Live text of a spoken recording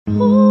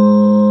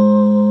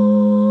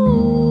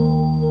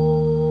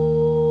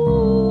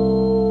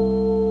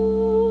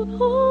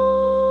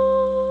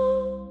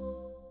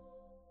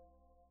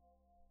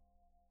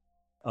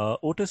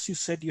Otis, you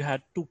said you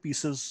had two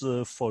pieces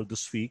for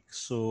this week.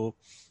 So,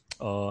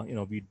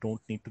 we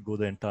don't need to go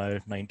the entire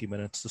 90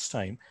 minutes this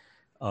time.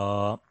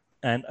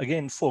 And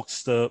again,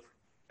 folks, the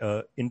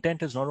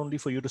intent is not only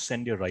for you to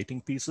send your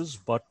writing pieces,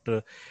 but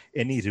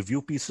any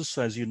review pieces.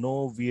 So as you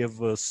know, we have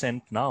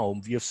sent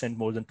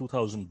more than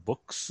 2,000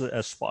 books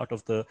as part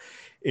of the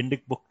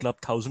Indic Book Club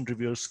 1,000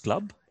 Reviewers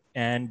Club.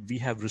 And we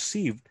have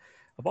received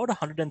about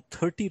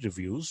 130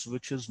 reviews,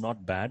 which is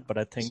not bad, but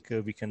I think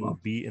we can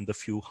be in the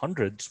few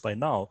hundreds by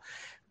now.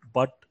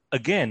 But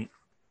again,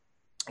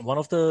 one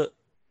of the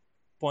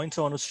points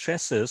I want to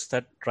stress is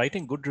that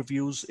writing good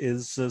reviews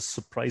is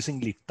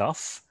surprisingly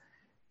tough.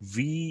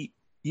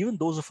 Even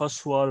those of us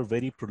who are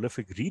very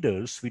prolific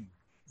readers,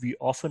 we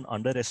often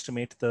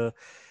underestimate the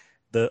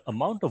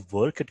amount of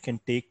work it can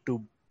take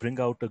to bring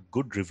out a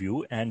good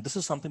review. And this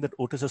is something that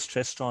Otis has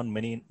stressed on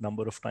many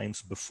number of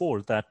times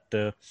before, that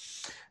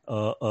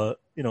a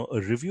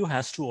review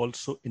has to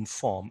also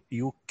inform.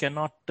 You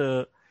cannot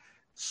be,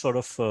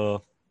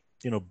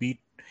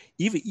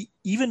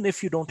 even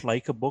if you don't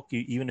like a book,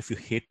 even if you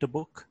hate a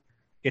book,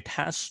 it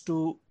has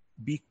to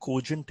be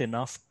cogent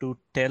enough to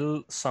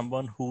tell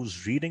someone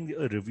who's reading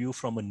a review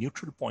from a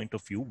neutral point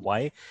of view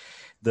why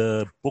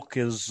the book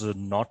is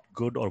not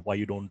good or why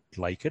you don't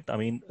like it. I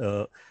mean,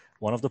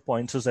 one of the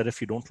points is that if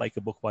you don't like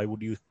a book, why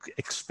would you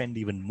expend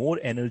even more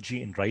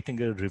energy in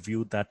writing a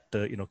review that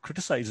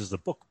criticizes the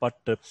book? But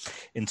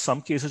in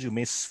some cases, you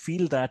may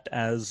feel that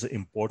as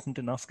important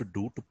enough to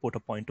put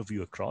a point of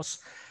view across.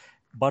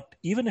 But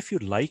even if you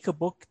like a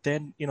book,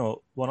 then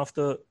one of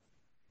the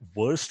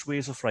worst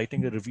ways of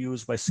writing a review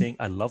is by saying,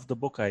 I love the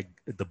book.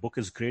 The book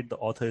is great. The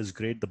author is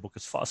great. The book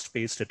is fast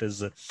paced. It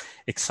is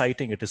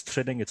exciting. It is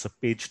thrilling. It's a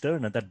page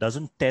turner. That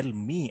doesn't tell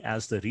me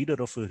as the reader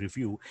of a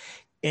review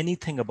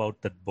anything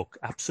about that book.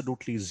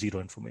 Absolutely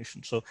zero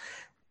information. So,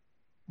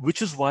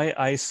 which is why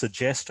I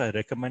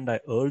recommend,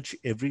 I urge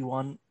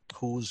everyone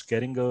who's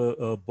getting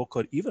a book,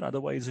 or even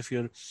otherwise, if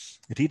you're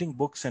reading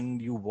books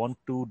and you want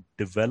to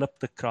develop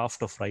the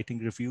craft of writing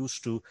reviews,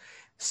 to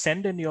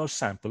send in your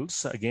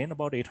samples, again,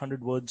 about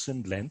 800 words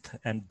in length.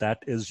 And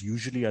that is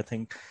usually, I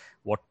think,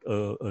 what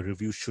a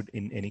review should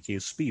in any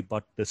case be.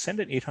 But send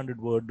an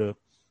 800-word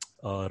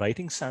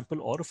writing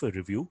sample or of a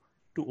review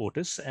to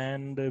Otis,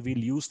 and we'll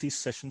use these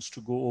sessions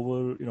to go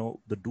over,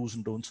 the do's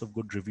and don'ts of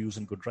good reviews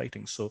and good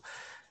writing. So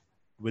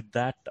with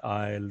that,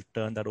 I'll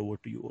turn that over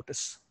to you,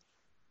 Otis.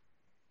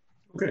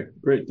 Okay,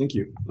 great. Thank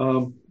you.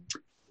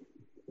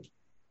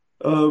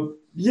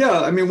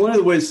 Yeah, I mean, one of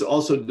the ways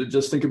also to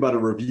just think about a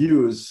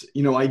review is,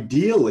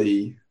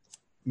 ideally,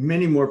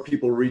 many more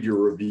people read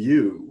your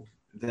review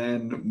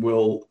than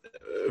will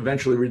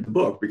eventually read the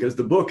book, because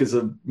the book is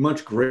a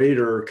much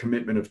greater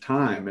commitment of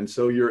time. And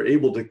so you're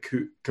able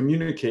to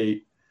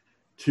communicate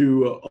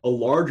to a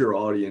larger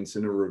audience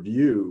in a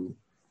review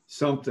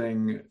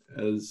something,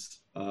 as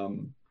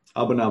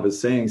Abhinav is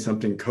saying,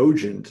 something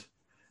cogent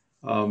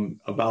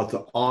about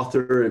the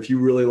author. If you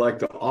really like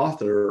the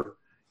author,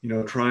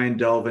 try and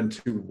delve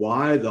into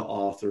why the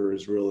author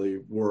is really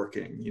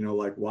working,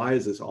 like, why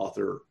is this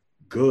author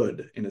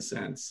good in a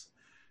sense?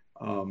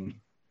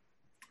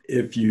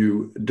 If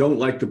you don't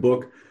like the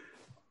book,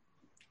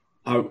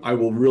 I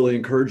will really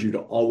encourage you to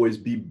always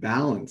be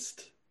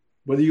balanced.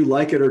 Whether you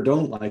like it or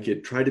don't like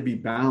it, try to be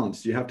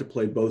balanced. You have to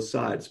play both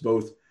sides,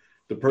 both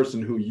the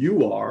person who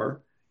you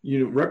are,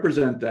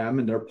 represent them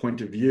and their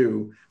point of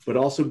view, but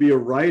also be a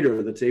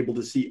writer that's able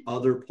to see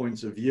other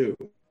points of view.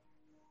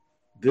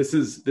 This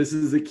is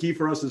the key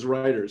for us as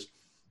writers.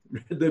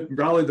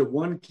 Probably the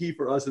one key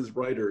for us as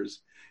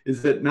writers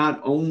is that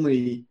not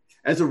only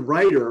as a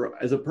writer,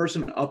 as a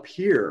person up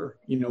here,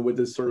 with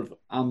this sort of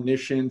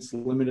omniscience,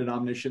 limited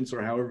omniscience,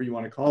 or however you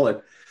want to call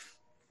it,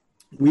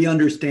 we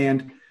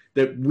understand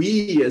that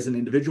we as an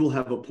individual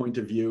have a point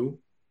of view,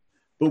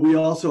 but we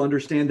also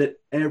understand that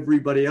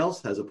everybody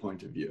else has a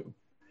point of view.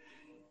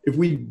 If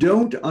we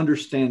don't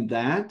understand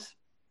that,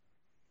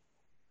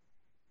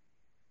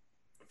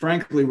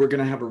 frankly, we're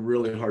going to have a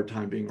really hard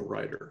time being a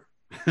writer.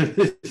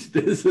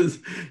 This is,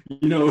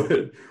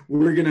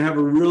 we're going to have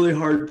a really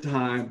hard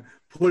time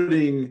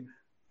putting,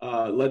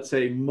 let's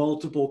say,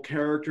 multiple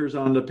characters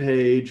on the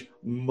page,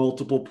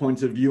 multiple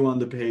points of view on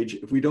the page.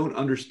 If we don't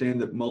understand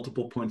that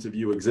multiple points of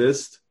view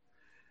exist,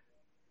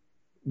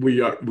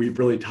 we've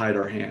really tied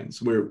our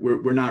hands.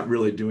 We're not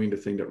really doing the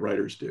thing that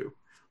writers do.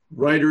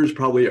 Writers,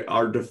 probably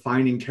our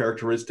defining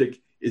characteristic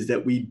is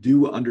that we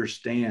do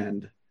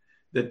understand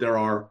that there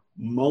are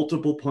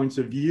multiple points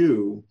of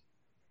view.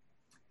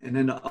 And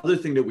then the other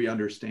thing that we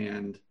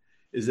understand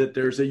is that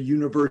there's a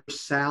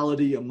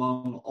universality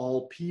among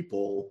all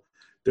people,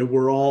 that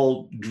we're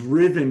all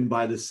driven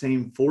by the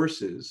same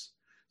forces.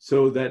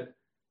 So that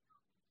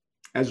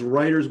as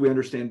writers, we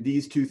understand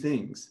these two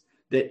things,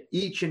 that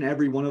each and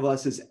every one of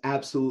us is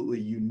absolutely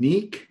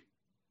unique,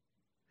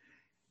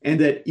 and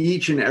that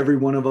each and every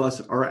one of us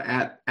are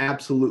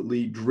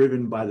absolutely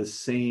driven by the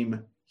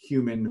same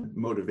human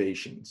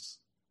motivations.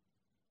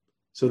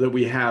 So that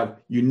we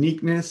have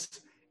uniqueness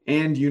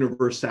and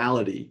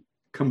universality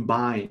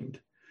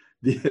combined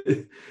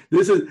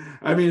This is,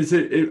 I mean, it's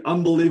an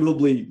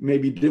unbelievably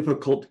maybe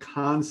difficult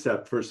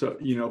concept for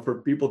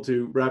for people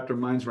to wrap their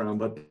minds around,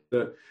 but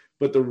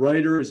the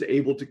writer is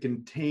able to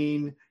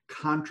contain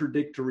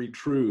contradictory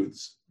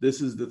truths. This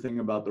is the thing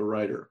about the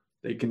writer.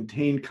 They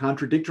contain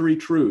contradictory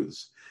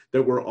truths,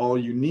 that we're all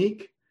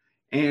unique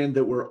and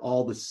that we're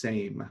all the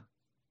same.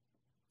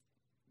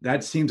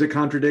 That seems a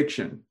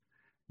contradiction.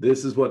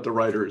 This is what the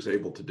writer is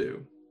able to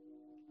do.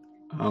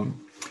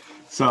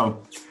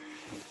 So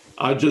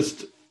I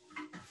just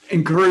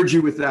encourage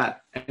you with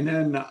that. And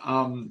then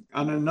on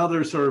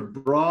another sort of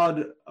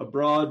broad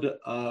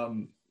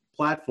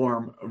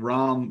platform,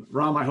 Ram,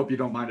 I hope you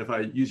don't mind if I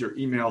use your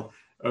email.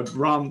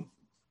 Ram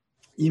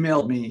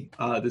emailed me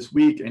this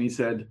week, and he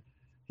said,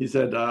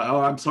 "Oh,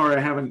 I'm sorry, I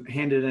haven't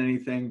handed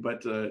anything,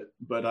 but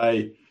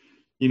I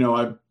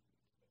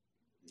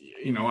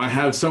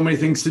have so many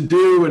things to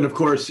do, and of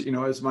course,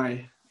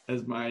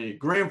 as my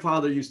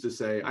grandfather used to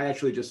say, I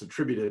actually just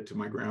attribute it to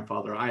my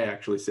grandfather. I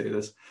actually say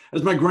this,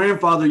 as my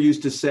grandfather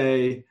used to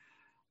say,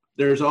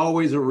 there's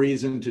always a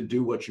reason to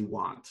do what you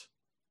want."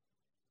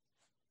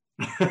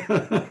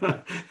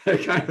 A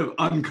kind of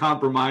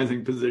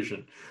uncompromising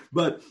position.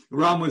 But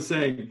Ram was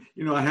saying,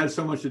 I had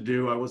so much to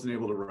do, I wasn't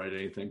able to write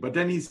anything. But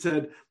then he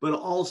said, but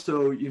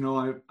also,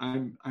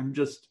 I'm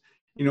just,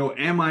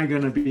 am I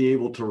going to be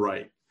able to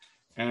write?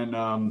 And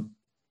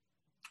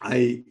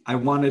I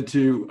wanted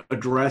to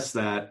address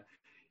that.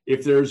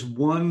 If there's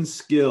one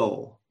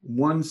single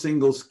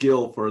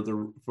skill for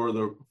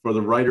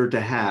the writer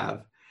to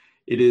have,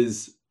 it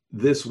is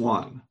this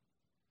one,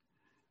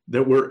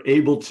 that we're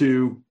able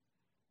to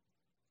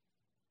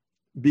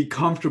be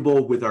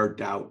comfortable with our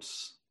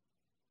doubts.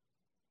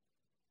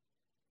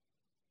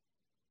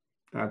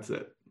 That's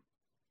it.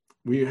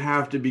 We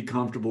have to be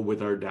comfortable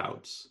with our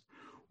doubts.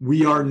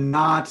 We are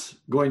not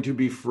going to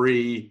be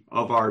free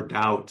of our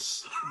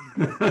doubts.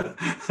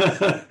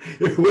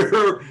 If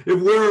we're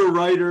a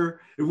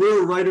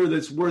writer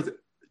that's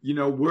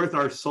worth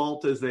our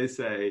salt, as they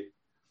say,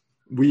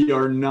 we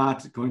are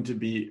not going to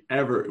be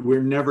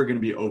we're never going to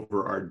be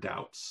over our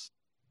doubts.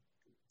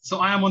 So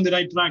I am on the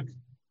right track.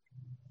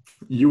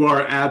 You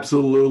are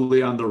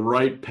absolutely on the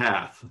right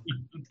path.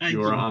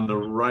 You are on the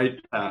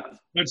right path.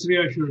 That's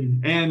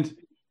reassuring. And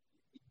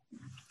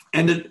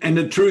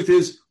the truth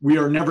is, we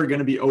are never going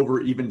to be over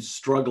even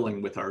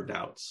struggling with our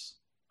doubts.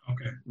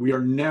 Okay. We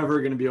are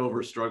never going to be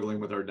over struggling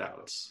with our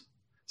doubts.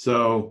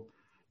 So,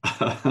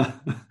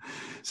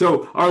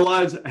 so our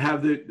lives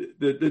have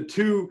the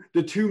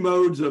two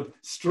modes of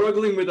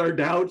struggling with our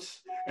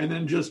doubts and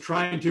then just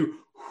trying to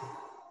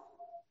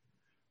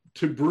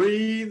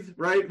breathe,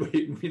 right?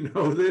 We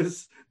know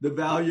this, the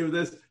value of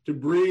this, to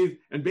breathe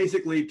and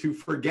basically to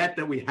forget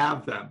that we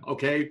have them,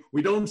 okay?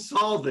 We don't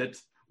solve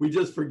it. We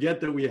just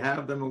forget that we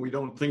have them and we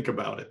don't think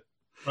about it.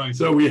 Right.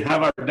 So we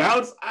have our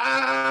doubts,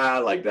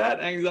 like that,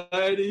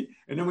 anxiety,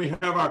 and then we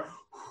have our,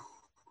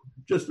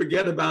 just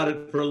forget about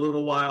it for a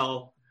little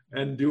while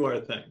and do our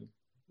thing.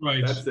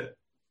 Right. That's it.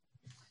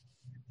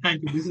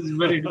 Thank you. This is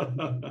very,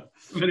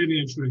 very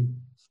reassuring.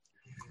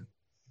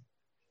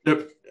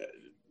 Yep.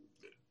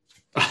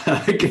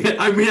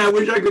 I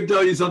wish I could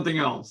tell you something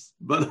else,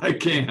 but I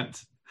can't.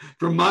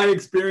 From my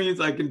experience,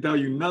 I can tell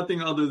you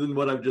nothing other than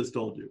what I've just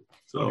told you.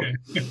 So, okay.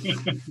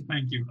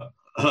 Thank you.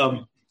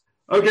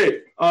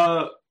 Okay,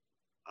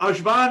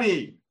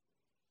 Ashvani,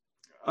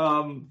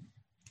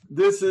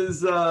 this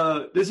is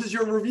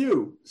your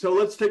review. So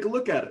let's take a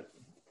look at it.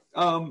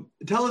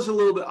 Tell us a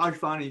little bit,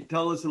 Ashvani.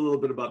 Tell us a little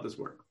bit about this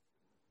work.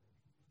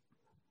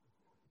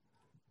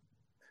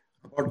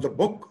 About the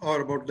book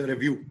or about the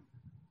review?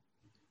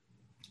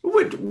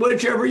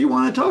 Whichever you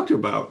want to talk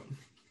about.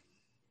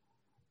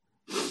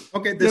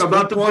 Okay, this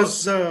book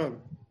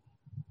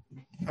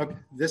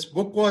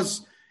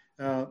was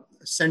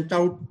sent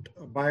out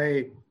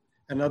by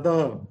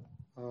another,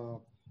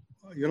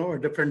 a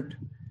different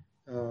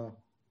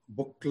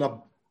book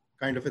club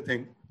kind of a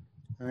thing.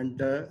 And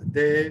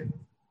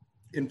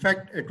in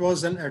fact, it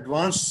was an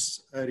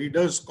advance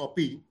reader's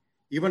copy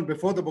even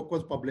before the book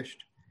was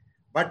published.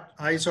 But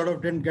I sort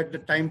of didn't get the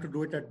time to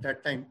do it at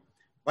that time.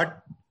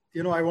 But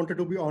I wanted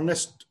to be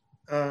honest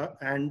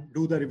and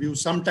do the review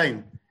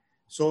sometime.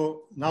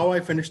 So now I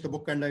finished the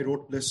book and I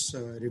wrote this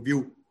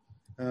review.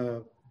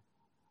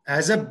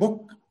 As a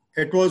book,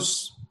 it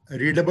was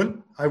readable.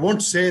 I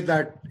won't say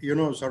that,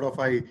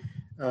 I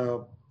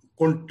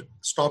couldn't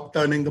stop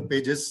turning the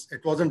pages.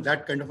 It wasn't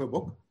that kind of a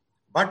book.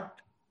 But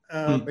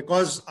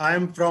because I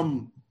am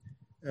from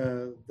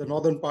the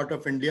northern part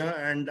of India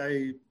and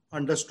I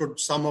understood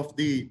some of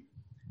the,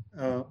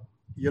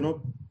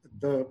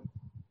 the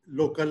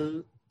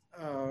local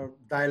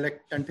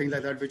dialect and things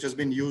like that, which has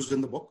been used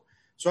in the book.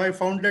 So I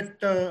found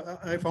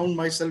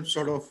myself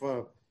sort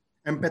of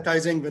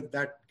empathizing with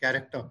that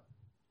character.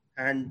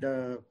 And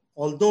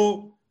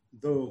although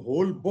the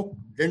whole book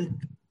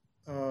didn't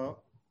come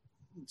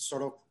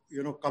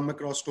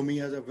across to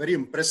me as a very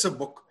impressive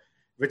book,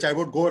 which I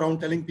would go around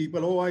telling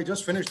people, oh, I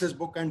just finished this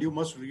book and you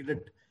must read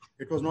it.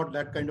 It was not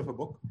that kind of a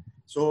book.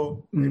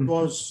 So it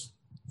was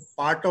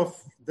part of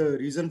the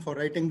reason for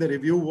writing the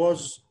review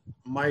was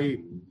my,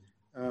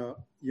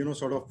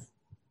 sort of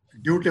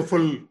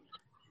dutiful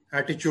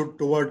attitude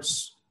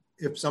towards,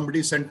 if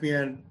somebody sent me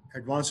an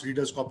advanced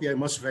reader's copy, I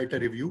must write a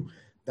review,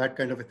 that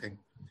kind of a thing.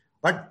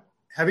 But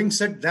having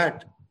said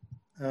that,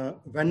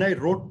 when I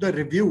wrote the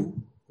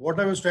review, what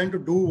I was trying to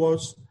do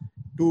was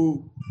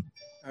to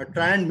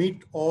try and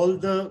meet all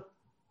the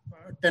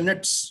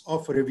tenets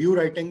of review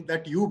writing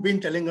that you've been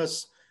telling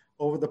us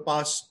over the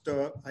past,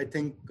 I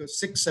think,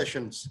 6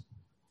 sessions.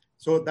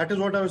 So that is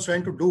what I was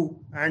trying to do.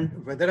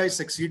 And whether I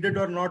succeeded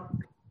or not,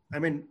 I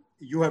mean,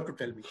 you have to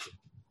tell me.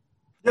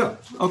 Yeah.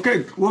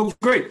 Okay. Well,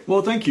 great.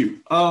 Well, thank you.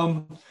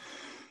 Well,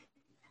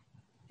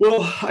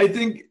 I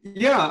think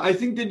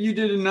that you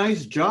did a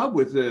nice job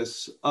with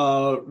this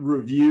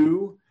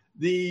review.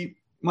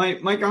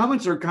 My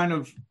comments are kind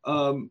of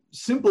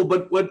simple,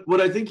 but what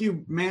I think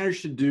you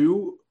managed to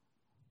do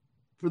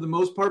for the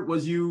most part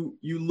was you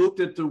looked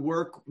at the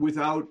work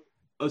without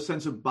a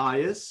sense of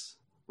bias,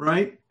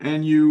 right?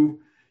 And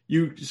you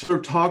sort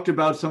of talked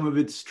about some of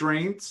its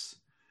strengths.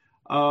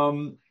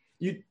 I'm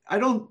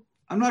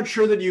not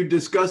sure that you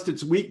discussed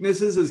its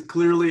weaknesses as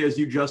clearly as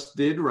you just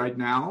did right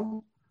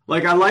now.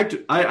 Like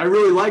I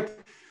really liked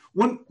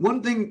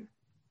one thing,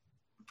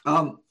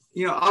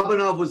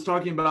 Abhinav was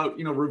talking about,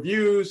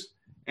 reviews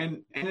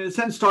and in a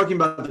sense talking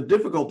about the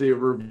difficulty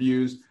of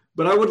reviews,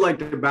 but I would like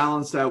to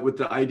balance that with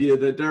the idea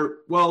that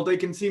they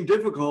can seem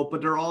difficult,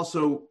 but they're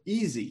also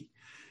easy.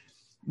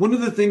 One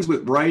of the things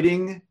with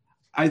writing,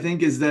 I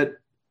think, is that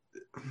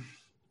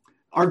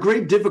our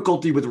great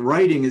difficulty with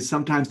writing is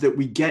sometimes that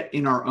we get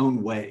in our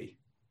own way.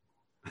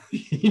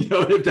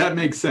 If that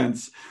makes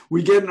sense,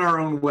 we get in our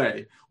own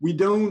way. We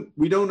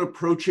don't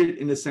approach it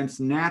in a sense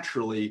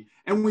naturally.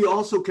 And we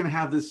also can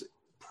have this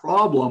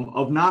problem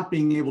of not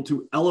being able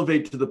to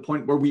elevate to the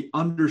point where we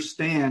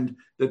understand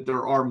that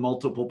there are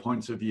multiple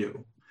points of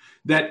view,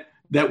 that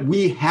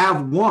we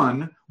have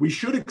one. We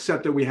should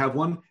accept that we have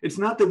one. It's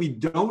not that we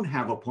don't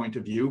have a point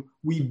of view.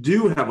 We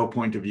do have a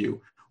point of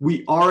view.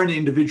 We are an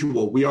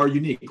individual. We are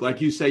unique.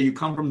 Like you say, you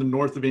come from the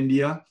north of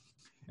India,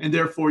 and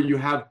therefore you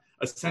have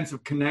a sense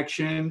of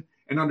connection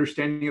and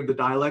understanding of the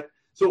dialect.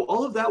 So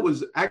all of that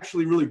was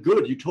actually really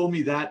good. You told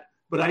me that,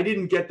 but I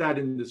didn't get that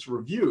in this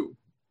review.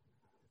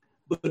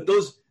 But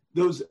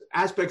those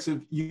aspects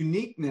of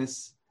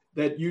uniqueness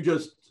that you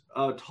just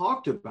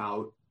talked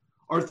about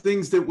are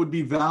things that would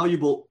be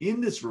valuable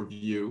in this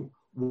review,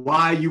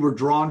 why you were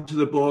drawn to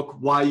the book,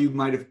 why you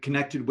might have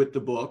connected with the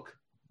book,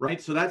 right?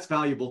 So that's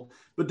valuable.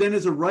 But then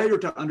as a writer,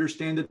 to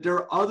understand that there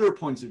are other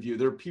points of view.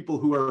 There are people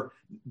who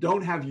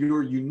don't have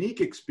your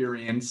unique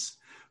experience,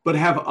 but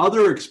have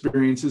other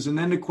experiences. And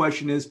then the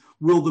question is,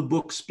 will the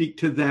book speak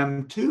to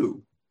them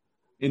too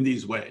in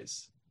these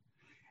ways?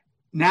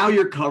 Now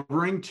you're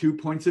covering 2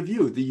 points of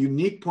view, the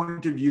unique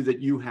point of view that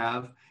you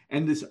have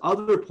and this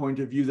other point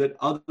of view that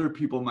other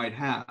people might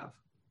have.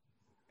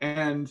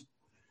 And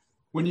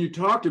when you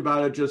talked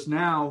about it just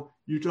now,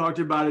 you talked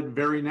about it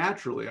very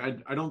naturally.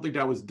 I don't think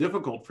that was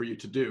difficult for you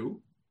to do.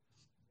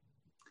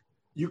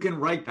 You can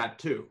write that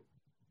too.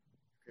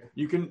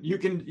 You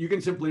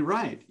can simply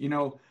write,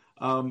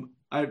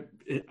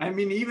 I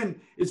mean,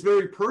 even it's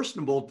very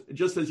personable,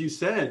 just as you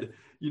said,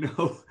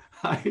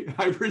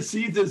 I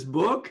received this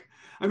book.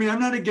 I mean, I'm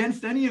not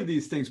against any of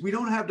these things. We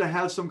don't have to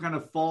have some kind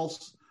of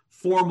false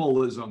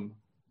formalism,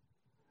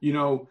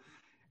 I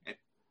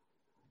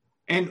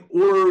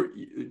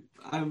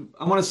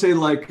want to say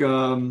like,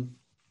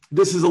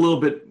 this is a little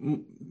bit,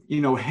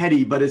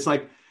 heady, but it's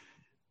like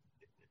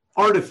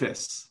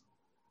artifice.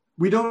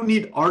 We don't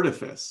need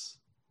artifice.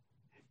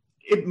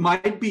 It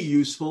might be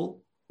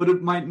useful, but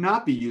it might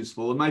not be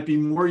useful. It might be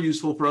more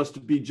useful for us to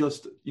be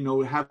just,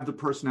 have the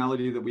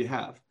personality that we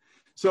have.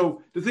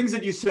 So the things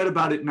that you said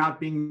about it not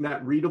being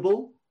that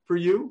readable for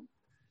you,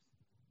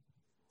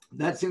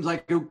 that seems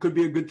like it could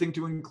be a good thing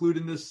to include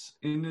in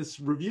this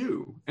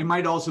review. It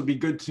might also be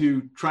good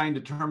to try and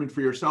determine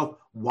for yourself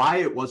why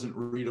it wasn't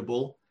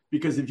readable,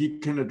 because if you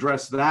can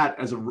address that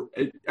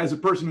as a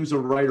person who's a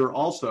writer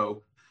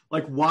also,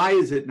 like, why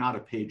is it not a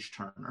page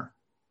turner?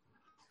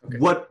 Okay.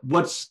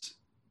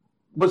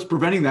 What's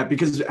preventing that?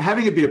 Because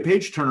having it be a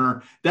page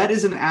turner, that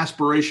is an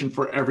aspiration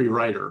for every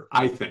writer,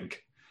 I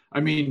think. I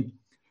mean,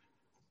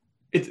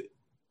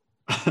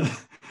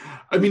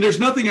 there's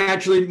nothing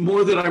actually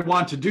more that I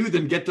want to do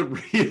than get the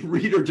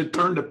reader to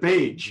turn the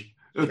page,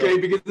 okay?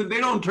 Sure. Because if they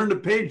don't turn the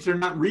page, they're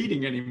not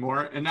reading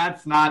anymore, and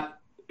that's not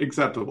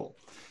acceptable.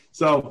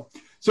 So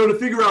to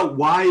figure out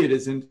why it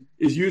isn't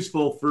is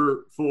useful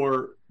for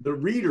the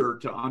reader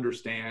to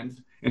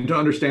understand, and to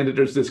understand that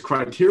there's this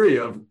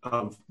criteria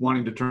of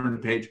wanting to turn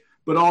the page,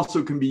 but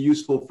also can be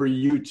useful for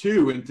you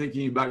too in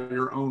thinking about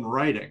your own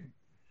writing.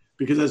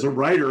 Because as a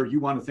writer, you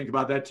want to think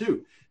about that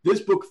too. This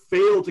book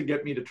failed to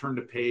get me to turn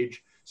the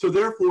page. So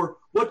therefore,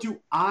 what do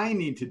I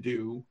need to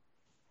do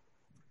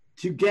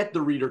to get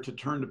the reader to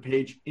turn the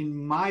page in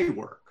my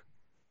work?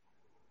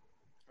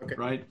 Okay.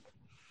 Right?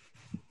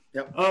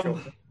 Yep.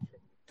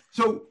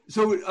 Sure.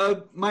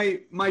 So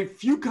my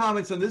few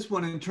comments on this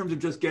one in terms of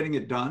just getting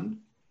it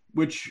done.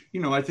 which,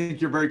 I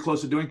think you're very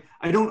close to doing.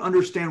 I don't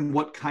understand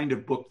what kind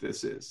of book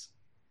this is.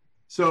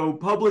 So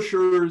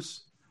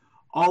publishers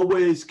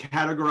always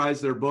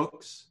categorize their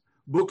books.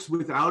 Books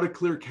without a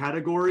clear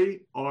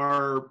category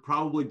are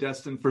probably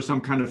destined for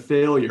some kind of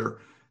failure.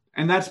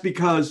 And that's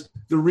because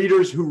the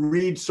readers who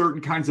read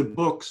certain kinds of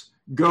books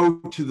go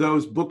to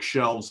those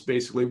bookshelves,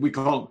 basically.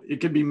 It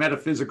can be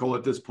metaphysical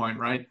at this point,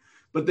 right?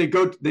 But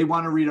they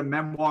want to read a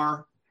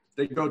memoir,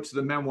 they go to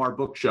the memoir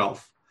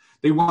bookshelf.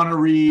 They want to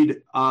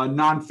read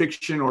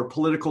nonfiction or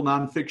political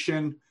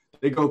nonfiction,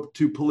 they go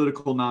to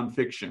political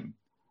nonfiction.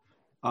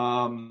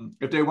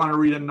 If they want to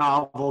read a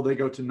novel, they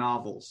go to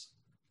novels.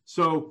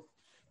 So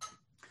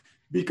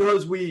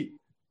because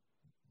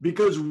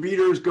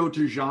readers go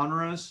to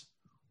genres,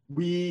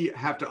 we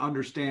have to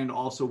understand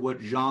also what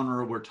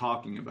genre we're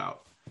talking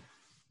about.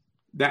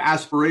 The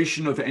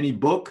aspiration of any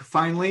book,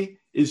 finally,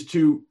 is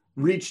to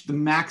reach the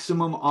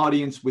maximum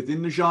audience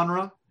within the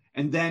genre,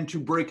 and then to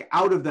break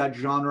out of that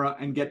genre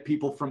and get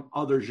people from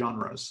other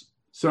genres.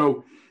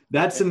 So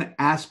that's an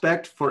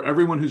aspect for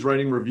everyone who's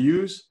writing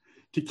reviews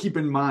to keep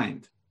in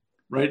mind,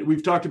 right?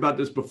 We've talked about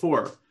this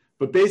before,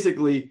 but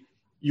basically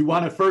you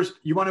want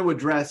to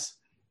address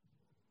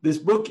this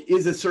book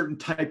is a certain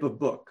type of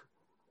book.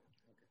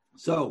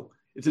 So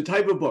it's a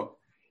type of book.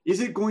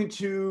 Is it going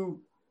to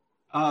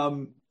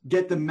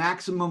get the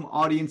maximum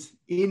audience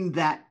in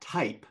that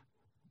type?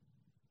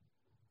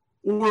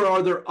 Or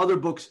are there other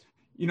books?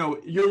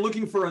 You're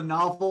looking for a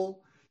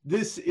novel.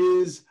 This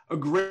is a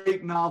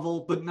great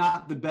novel, but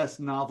not the best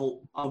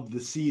novel of the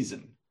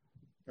season,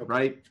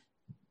 right?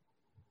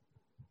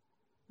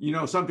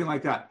 Something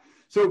like that.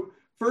 So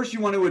first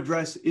you want to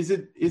address,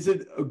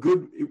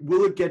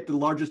 will it get the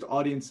largest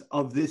audience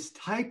of this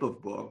type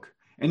of book?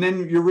 And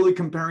then you're really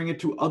comparing it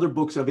to other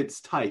books of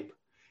its type.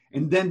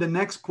 And then the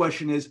next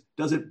question is,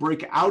 does it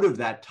break out of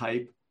that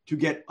type to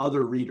get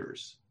other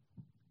readers?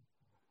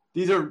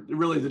 These are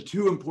really the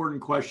two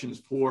important questions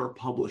for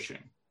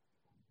publishing,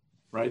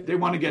 right? They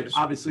want to get,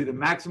 obviously, the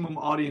maximum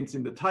audience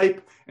in the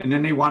type, and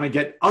then they want to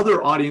get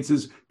other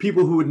audiences.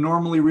 People who would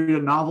normally read a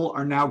novel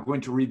are now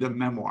going to read the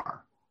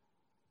memoir,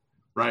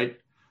 right?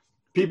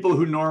 People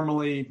who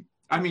normally,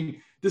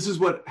 this is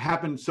what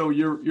happened. So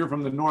you're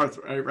from the North,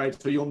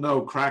 right? So you'll know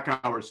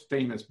Krakauer's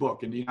famous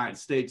book in the United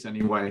States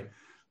anyway.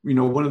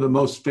 One of the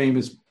most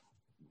famous,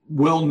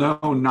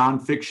 well-known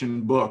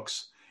nonfiction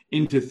books,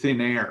 Into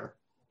Thin Air,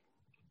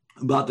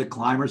 about the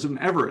climbers of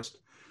Everest.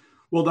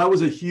 Well, that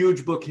was a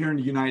huge book here in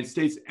the United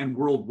States and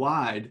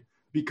worldwide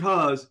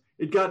because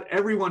it got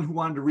everyone who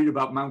wanted to read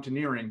about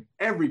mountaineering,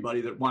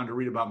 everybody that wanted to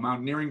read about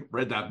mountaineering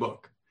read that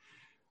book.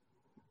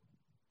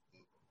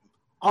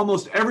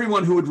 Almost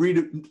everyone who would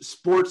read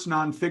sports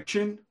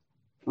nonfiction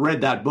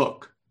read that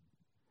book.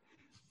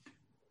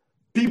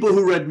 People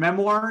who read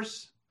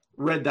memoirs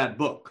read that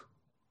book.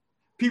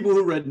 People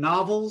who read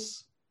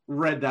novels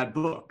read that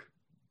book,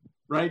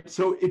 right?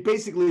 So it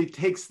basically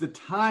takes the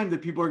time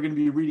that people are going to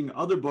be reading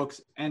other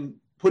books and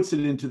puts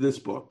it into this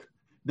book.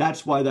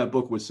 That's why that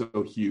book was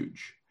so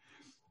huge.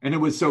 And it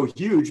was so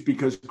huge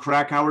because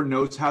Krakauer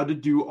knows how to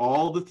do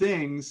all the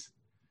things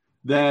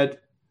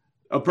that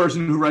a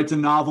person who writes a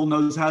novel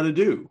knows how to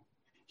do.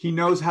 He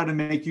knows how to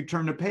make you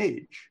turn a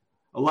page.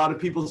 A lot of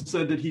people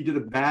said that he did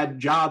a bad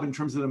job in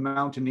terms of the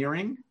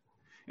mountaineering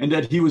and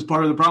that he was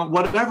part of the problem.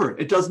 Whatever,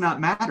 it does not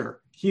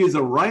matter. He is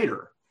a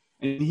writer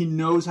and he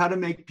knows how to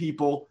make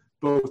people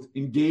both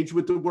engage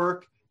with the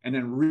work and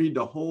then read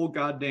the whole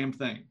goddamn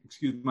thing.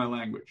 Excuse my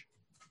language.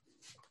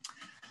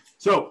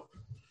 So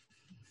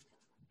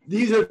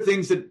these are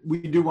things that we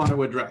do want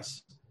to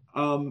address.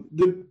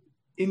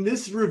 In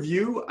this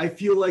review, I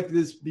feel like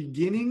this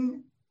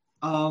beginning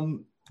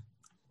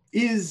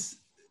is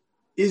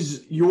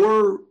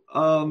your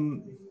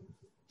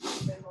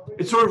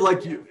it's sort of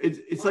like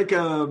it's like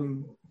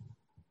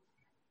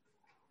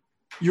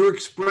you're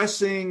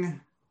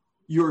expressing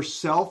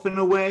yourself in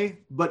a way,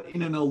 but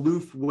in an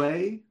aloof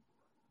way.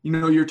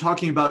 You're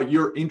talking about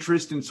your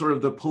interest in sort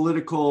of the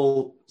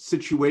political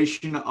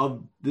situation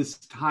of this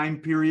time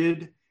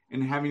period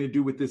and having to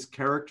do with this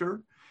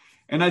character.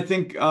 And I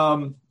think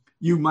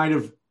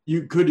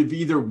you could have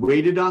either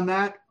waited on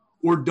that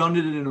or done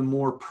it in a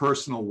more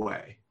personal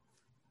way.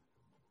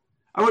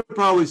 I would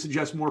probably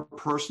suggest more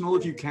personal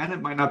if you can.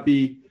 It might not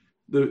be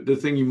the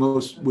thing you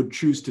most would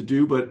choose to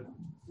do, but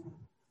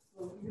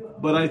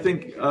I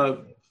think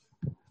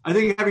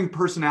having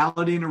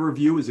personality in a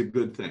review is a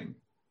good thing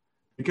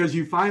because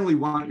you finally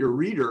want your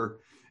reader,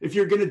 if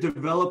you're going to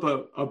develop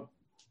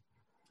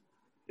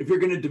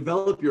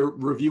your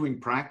reviewing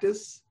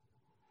practice,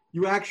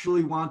 you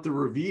actually want the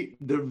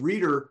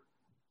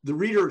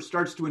reader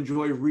starts to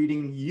enjoy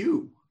reading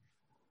you,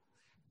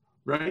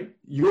 right?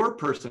 Your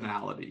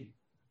personality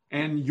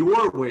and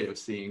your way of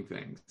seeing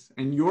things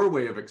and your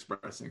way of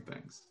expressing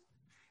things.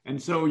 And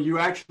so you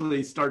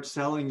actually start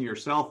selling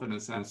yourself in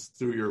a sense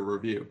through your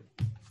review.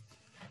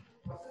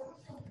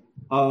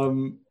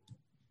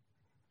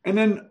 And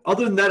then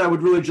other than that, I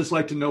would really just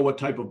like to know what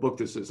type of book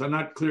this is. I'm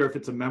not clear if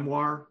it's a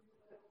memoir.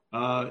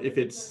 I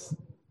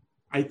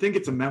think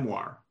it's a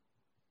memoir.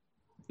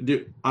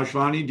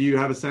 Ashwani, do you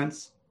have a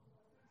sense?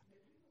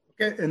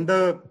 Okay, in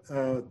the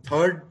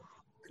third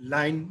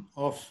line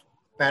of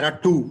para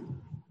 2,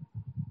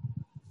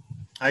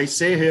 I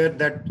say here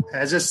that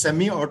as a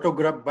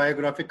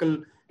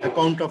semi-autobiographical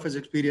account of his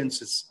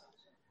experiences.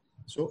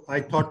 So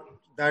I thought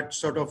that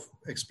sort of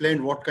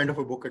explained what kind of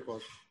a book it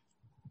was.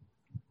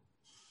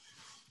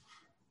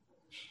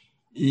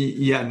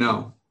 Yeah,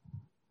 no,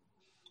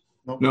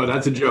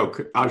 that's a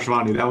joke,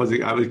 Ashwani. I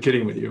was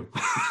kidding with you.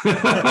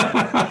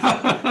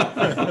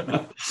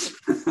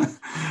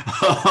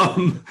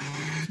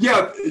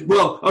 Yeah,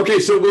 well, okay.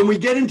 So when we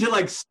get into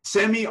like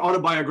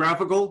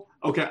semi-autobiographical,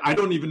 okay, I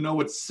don't even know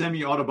what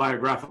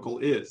semi-autobiographical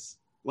is.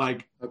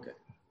 Like, okay,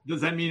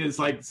 does that mean it's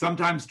like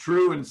sometimes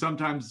true and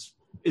sometimes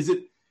is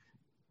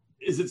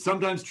it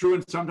sometimes true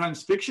and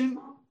sometimes fiction?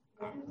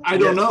 I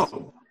don't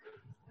know.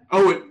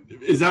 Oh,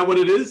 is that what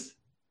it is?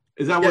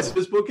 Is that what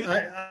this book is?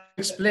 I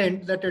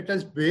explained that it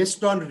is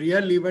based on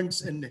real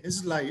events in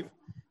his life,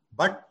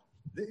 but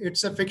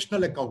it's a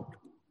fictional account.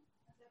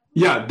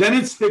 Yeah, then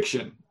it's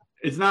fiction.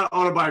 It's not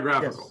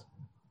autobiographical. Yes.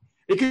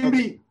 It can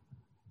be,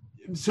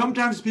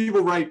 sometimes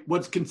people write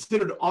what's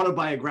considered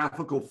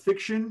autobiographical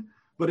fiction,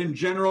 but in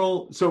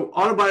general, so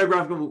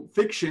autobiographical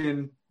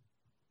fiction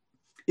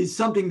is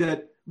something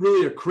that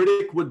really a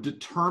critic would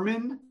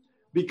determine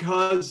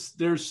because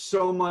there's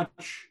so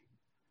much,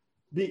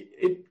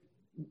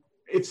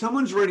 if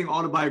someone's writing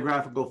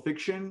autobiographical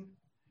fiction,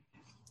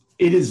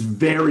 it is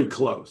very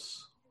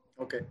close.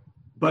 Okay.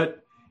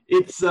 But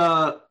it's,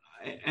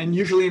 and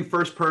usually in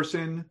first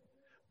person,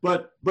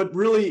 but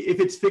really if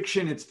it's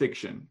fiction, it's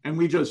fiction. And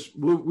we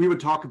would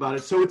talk about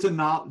it. So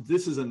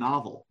this is a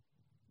novel.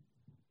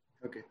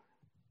 Okay.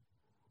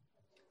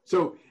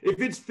 So if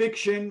it's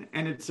fiction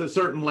and it's a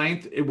certain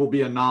length, it will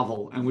be a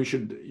novel. And we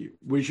should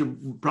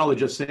probably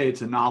just say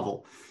it's a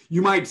novel.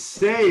 You might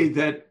say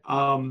that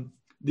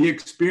the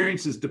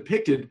experiences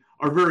depicted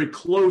are very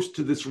close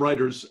to this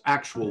writer's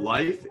actual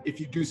life if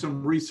you do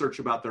some research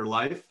about their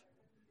life.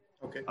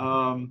 Okay.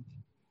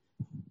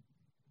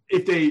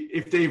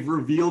 If they've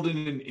revealed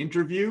in an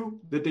interview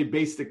that they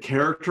based the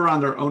character on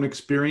their own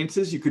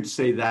experiences, you could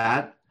say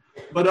that.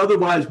 But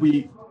otherwise,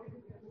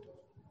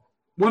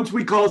 once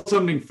we call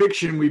something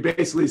fiction, we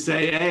basically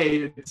say,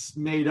 hey, it's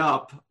made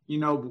up,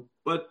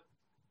 but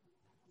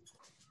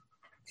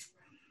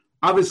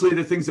obviously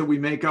the things that we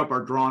make up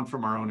are drawn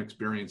from our own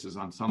experiences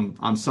on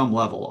some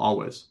level,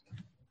 always.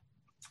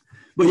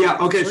 But yeah,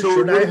 okay.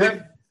 So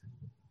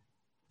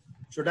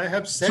should I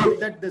have said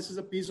that this is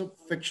a piece of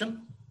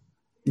fiction?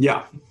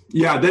 Yeah,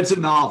 that's a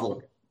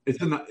novel.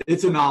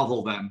 It's a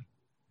novel then.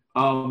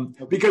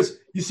 Because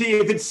you see,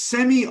 if it's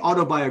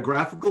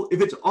semi-autobiographical,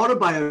 if it's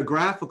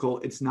autobiographical,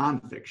 it's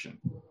nonfiction.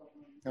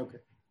 Okay.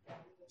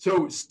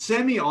 So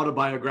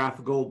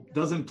semi-autobiographical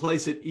doesn't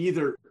place it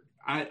either.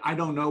 I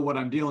don't know what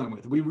I'm dealing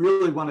with. We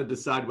really want to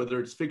decide whether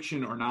it's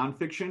fiction or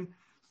nonfiction.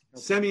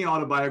 Okay.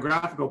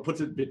 Semi-autobiographical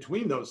puts it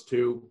between those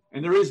two,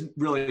 and there is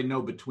really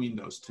no between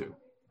those two.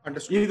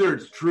 Understood. Either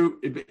it's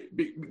true,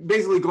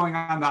 basically going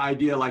on the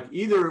idea like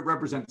either it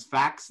represents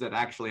facts that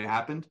actually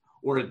happened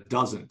or it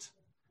doesn't.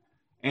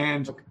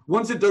 And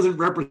once it doesn't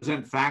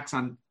represent facts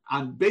on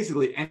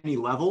basically any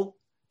level,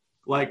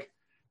 like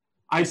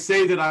I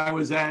say that I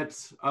was at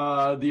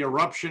the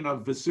eruption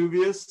of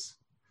Vesuvius,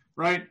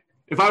 right?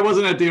 If I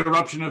wasn't at the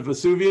eruption of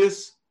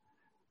Vesuvius,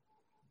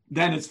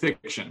 then it's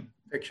fiction.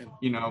 Fiction.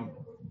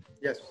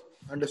 Yes,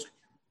 understood.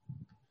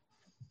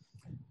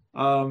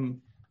 And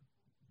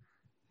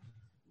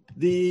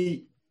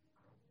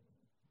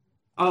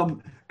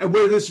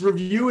where this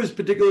review is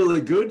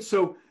particularly good,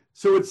 so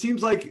it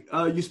seems like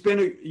you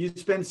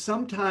spend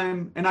some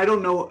time, and I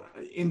don't know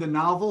in the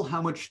novel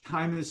how much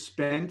time is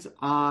spent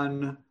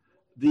on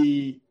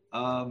the.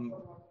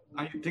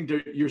 I think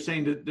you're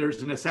saying that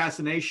there's an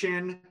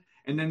assassination,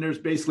 and then there's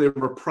basically a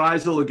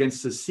reprisal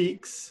against the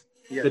Sikhs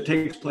that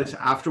takes place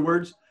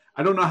afterwards.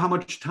 I don't know how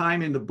much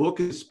time in the book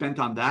is spent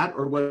on that,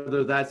 or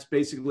whether that's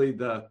basically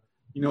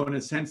in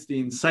a sense, the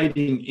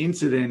inciting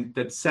incident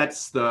that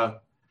sets the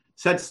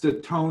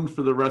tone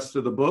for the rest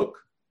of the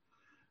book.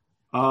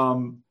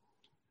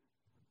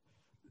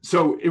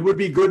 So it would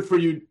be good for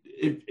you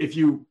if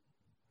you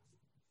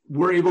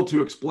were able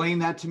to explain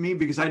that to me,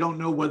 because I don't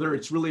know whether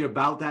it's really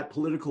about that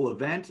political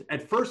event.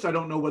 At first, I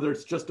don't know whether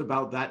it's just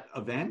about that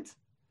event,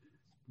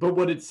 but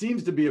what it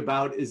seems to be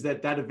about is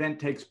that event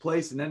takes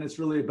place, and then it's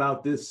really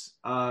about this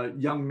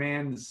young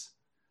man's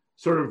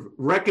sort of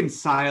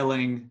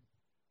reconciling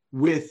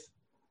with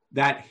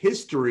that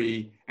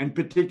history, and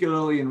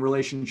particularly in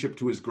relationship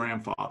to his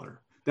grandfather.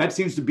 That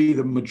seems to be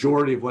the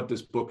majority of what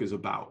this book is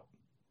about.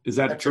 Is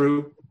that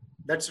true?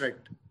 That's right.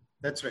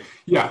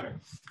 Yeah.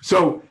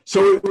 So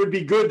it would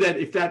be good that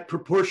if that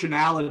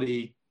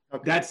proportionality,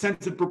 that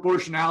sense of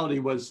proportionality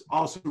was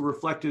also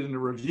reflected in the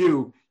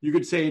review, you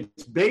could say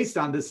it's based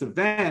on this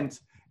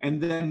event,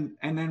 and then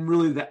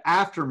really the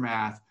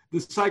aftermath, the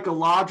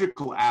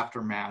psychological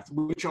aftermath,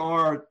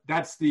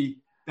 that's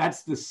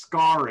the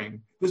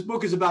scarring. This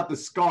book is about the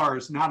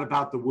scars, not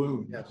about the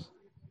wound. Yes.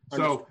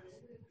 So,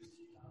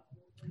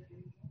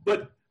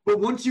 but But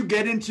once you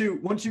get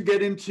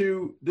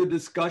into the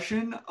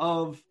discussion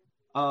of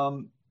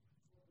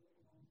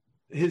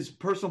his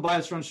personal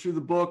bias runs through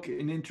the book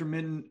in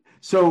intermittent.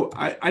 So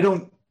I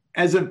don't,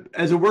 as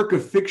a work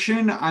of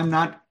fiction,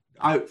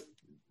 it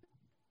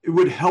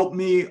would help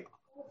me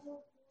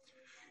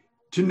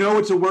to know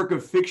it's a work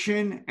of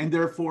fiction, and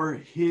therefore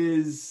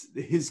his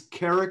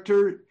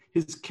character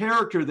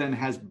then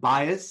has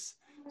bias.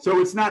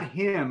 So it's not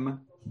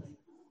him.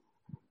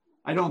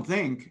 I don't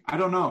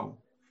know.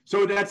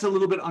 So that's a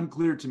little bit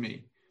unclear to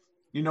me,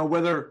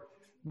 whether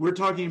we're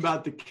talking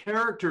about the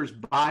character's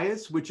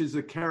bias, which is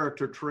a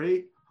character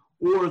trait,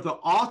 or the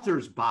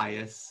author's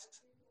bias,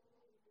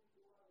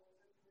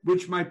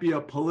 which might be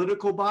a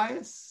political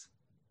bias.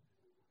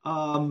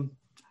 I'm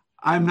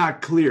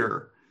not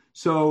clear.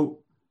 So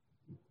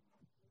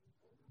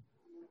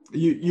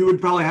you would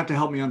probably have to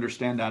help me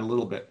understand that a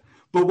little bit.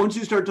 But once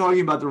you start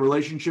talking about the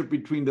relationship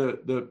between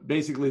the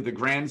basically the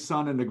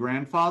grandson and the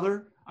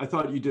grandfather, I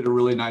thought you did a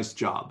really nice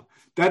job.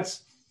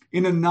 That's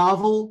in a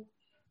novel.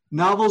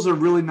 Novels are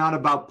really not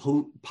about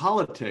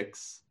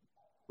politics,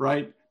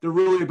 right? They're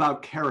really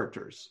about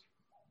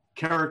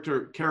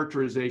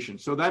characterization.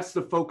 So that's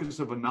the focus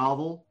of a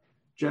novel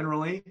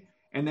generally.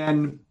 And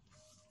then,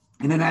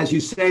 as you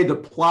say, the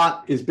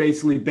plot is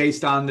basically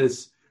based on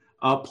this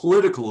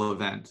political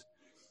event.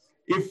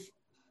 If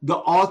the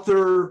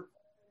author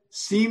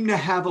seemed to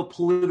have a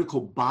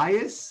political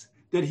bias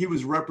that he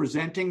was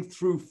representing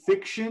through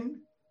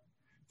fiction,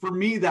 for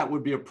me, that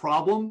would be a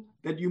problem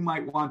that you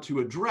might want to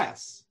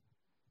address.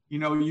 You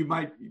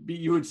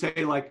would say,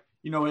 like,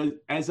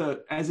 as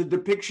a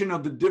depiction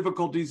of the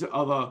difficulties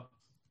of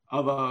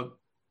a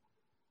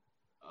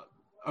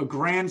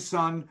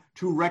grandson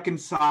to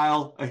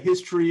reconcile a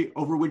history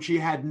over which he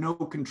had no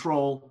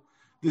control.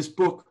 This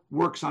book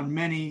works on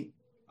many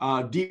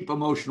deep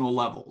emotional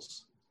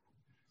levels.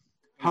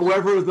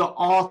 However, the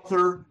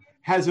author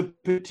has a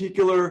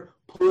particular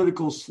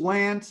political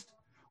slant,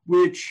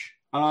 which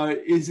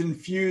is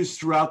infused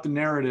throughout the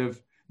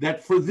narrative,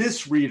 that for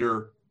this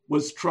reader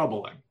was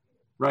troubling,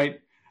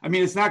 right? I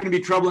mean, it's not going to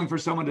be troubling for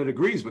someone that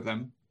agrees with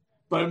him,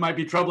 but it might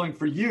be troubling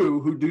for you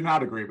who do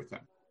not agree with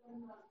him,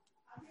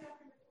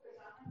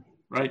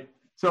 right?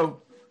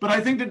 So, but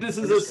I think that this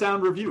is a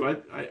sound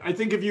review. I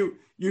think if you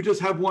just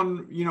have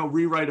one,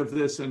 rewrite of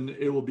this, and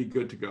it will be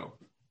good to go.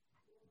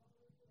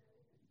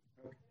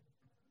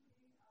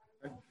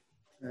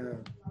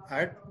 I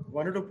had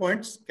one or two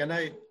points. Can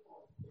I?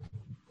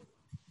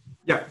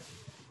 Yeah.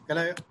 Can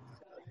I?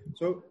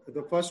 So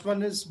the first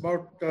one is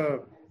about,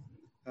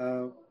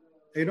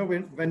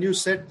 when you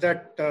said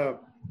that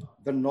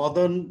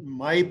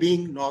my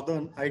being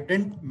northern, I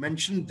didn't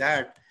mention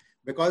that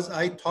because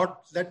I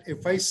thought that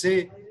if I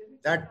say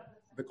that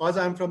because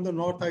I'm from the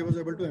north, I was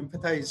able to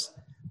empathize,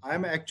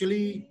 I'm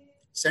actually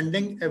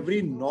sending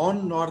every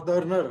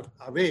non-northerner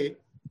away,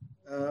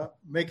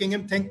 making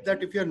him think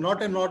that if you're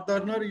not a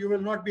northerner, you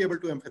will not be able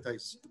to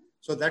empathize.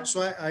 So that's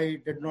why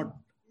I did not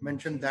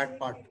mention that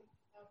part.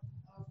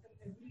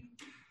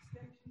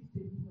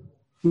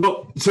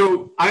 Well,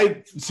 so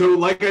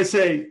like I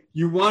say,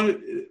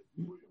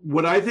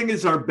 what I think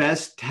is our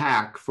best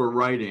tack for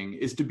writing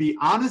is to be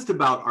honest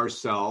about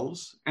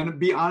ourselves and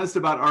be honest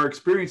about our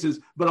experiences,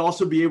 but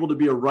also be able to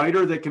be a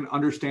writer that can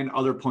understand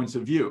other points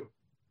of view.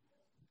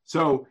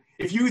 So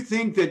if you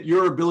think that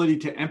your ability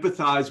to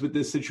empathize with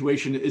this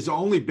situation is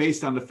only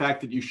based on the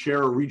fact that you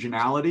share a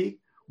regionality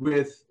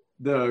with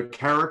the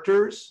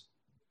characters,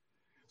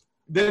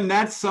 then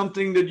that's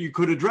something that you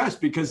could address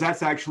because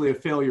that's actually a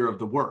failure of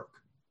the work.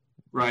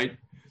 Right.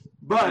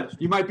 But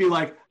you might be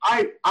like,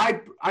 I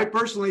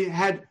personally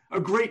had a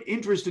great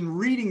interest in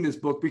reading this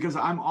book because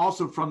I'm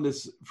also from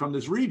this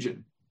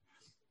region.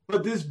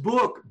 But this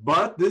book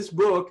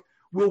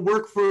will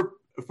work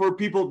for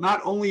people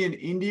not only in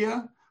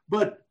India,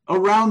 but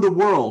around the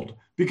world,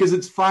 because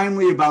it's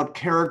finally about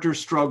character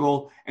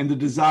struggle and the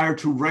desire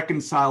to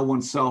reconcile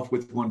oneself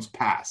with one's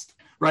past.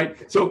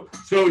 Right. So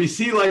you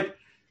see, like,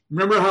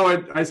 remember how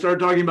I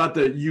started talking about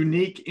the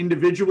unique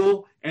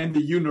individual and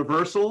the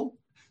universal?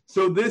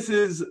 So this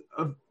is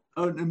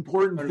an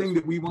important thing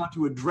that we want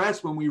to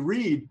address when we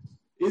read,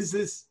 is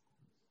this,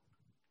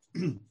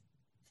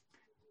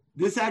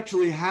 this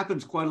actually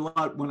happens quite a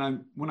lot when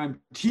I'm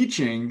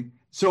teaching.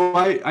 So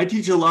I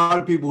teach a lot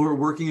of people who are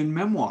working in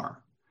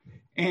memoir.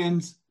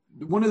 And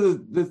one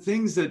of the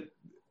things that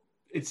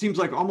it seems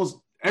like almost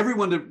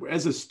everyone that,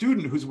 as a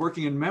student who's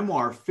working in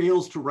memoir,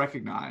 fails to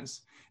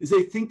recognize is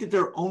they think that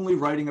they're only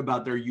writing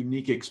about their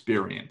unique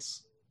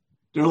experience.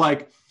 They're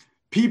like,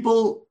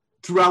 people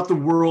throughout the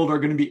world are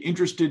going to be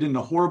interested in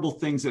the horrible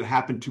things that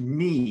happened to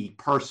me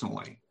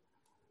personally.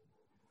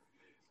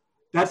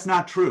 That's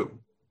not true.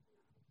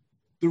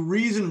 The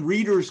reason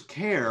readers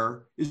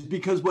care is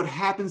because what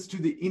happens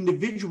to the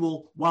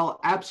individual,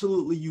 while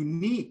absolutely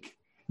unique,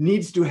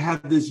 needs to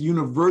have this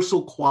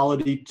universal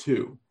quality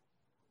too.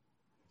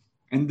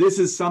 And this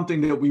is something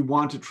that we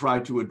want to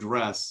try to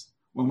address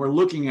when we're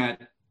looking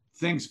at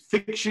things.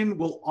 Fiction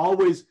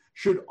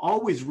should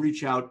always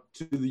reach out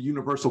to the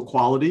universal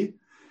quality.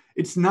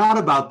 It's not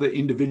about the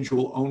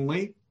individual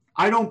only.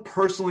 I don't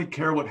personally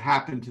care what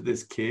happened to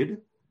this kid.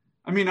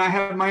 I mean, I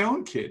have my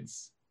own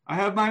kids. I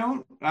have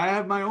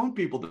my own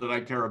people that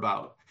I care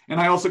about. And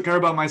I also care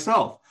about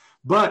myself.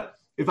 But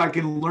if I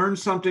can learn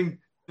something,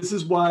 this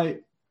is why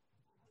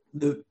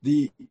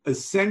the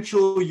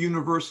essential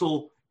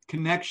universal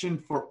connection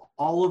for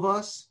all of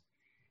us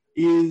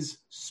is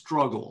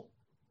struggle.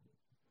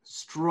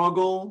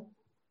 Struggle,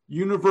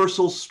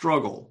 universal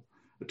struggle.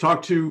 I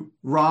talked to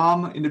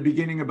Ram in the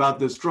beginning about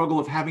the struggle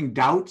of having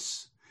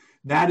doubts.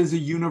 That is a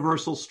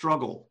universal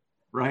struggle,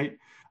 right?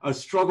 A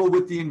struggle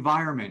with the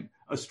environment,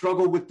 a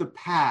struggle with the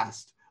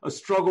past, a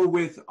struggle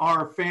with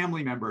our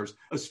family members,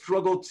 a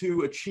struggle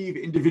to achieve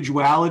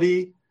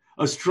individuality,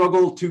 a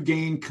struggle to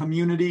gain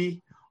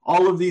community.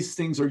 All of these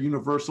things are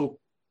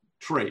universal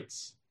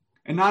traits.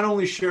 And not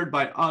only shared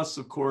by us,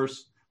 of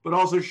course, but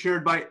also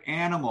shared by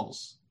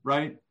animals,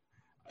 right?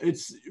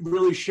 It's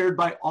really shared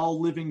by all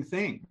living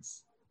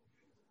things.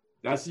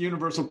 That's the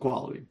universal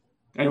quality.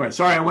 Anyway,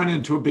 sorry, I went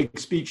into a big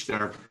speech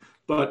there,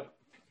 but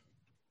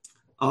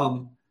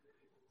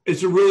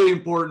it's a really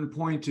important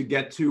point to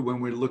get to when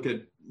we look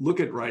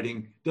at writing.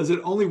 Does it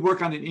only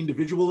work on an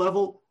individual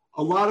level?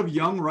 A lot of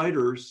young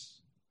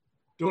writers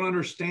don't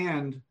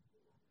understand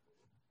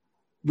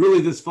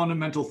really this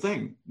fundamental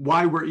thing,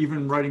 why we're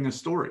even writing a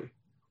story.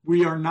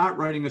 We are not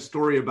writing a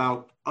story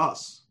about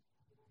us.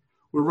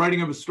 We're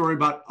writing a story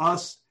about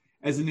us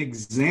as an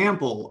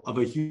example of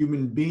a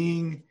human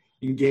being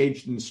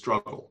engaged in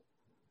struggle.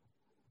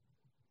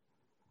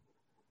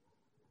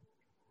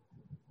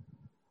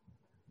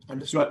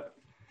 Understood.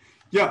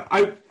 Yeah,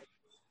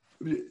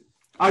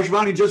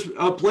 Ashwani, just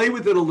play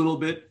with it a little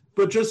bit,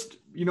 but just,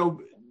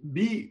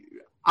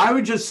 I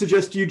would just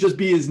suggest you just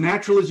be as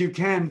natural as you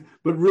can,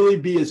 but really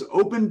be as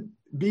open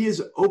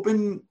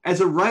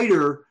as a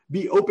writer,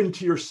 be open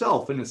to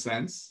yourself in a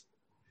sense,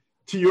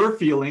 to your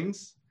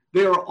feelings.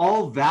 They are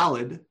all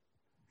valid,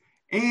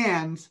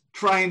 and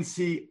try and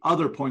see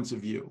other points of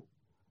view.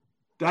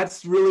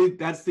 That's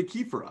the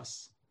key for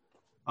us.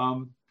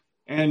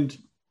 And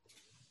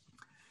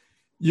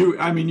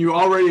you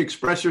already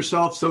express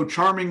yourself so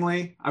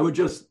charmingly. I would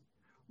just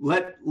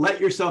let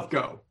yourself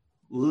go.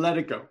 Let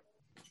it go.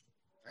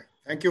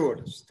 Thank you,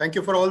 Otis. Thank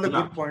you for all the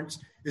good points,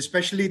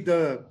 especially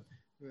the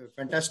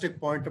fantastic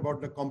point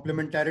about the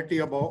complementarity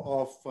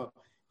of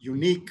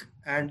unique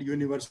and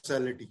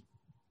universality,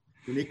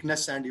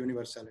 uniqueness and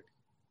universality.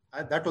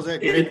 That was a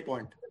great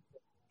point.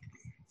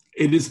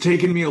 It has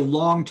taken me a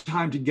long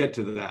time to get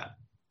to that,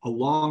 a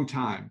long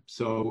time.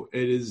 So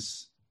it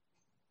is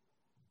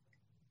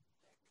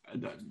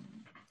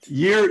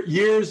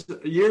years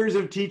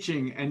of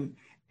teaching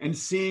and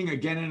seeing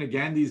again and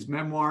again these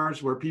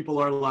memoirs where people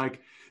are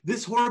like,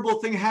 this horrible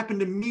thing happened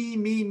to me.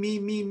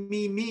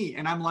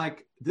 And I'm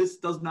like, this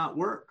does not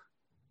work.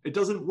 It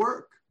doesn't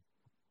work.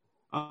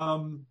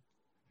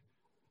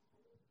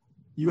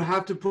 You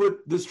have to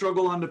put the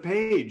struggle on the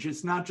page.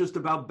 It's not just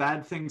about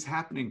bad things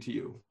happening to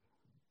you.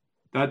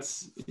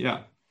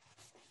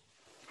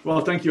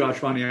 Well, thank you,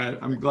 Ashwani.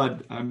 I'm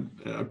glad. I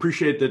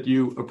appreciate that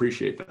you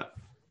appreciate that.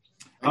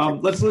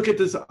 Let's look at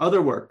this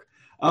other work.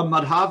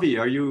 Madhavi,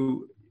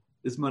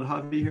 is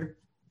Madhavi here?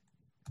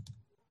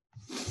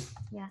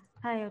 Yeah.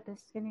 Hi,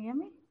 Otis. Can you hear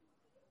me?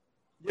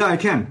 Yeah, I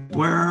can. Yeah.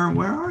 Where are you?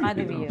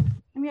 Madhavi here.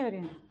 I'm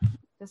here.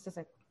 Just a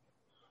sec.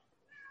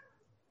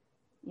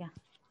 Yeah.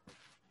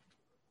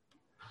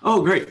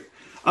 Oh, great.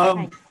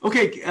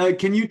 Okay,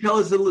 can you tell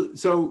us a little?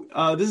 So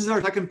this is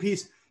our second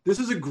piece. This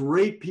is a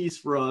great piece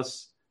for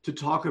us to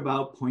talk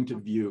about point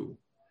of view.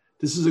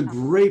 This is a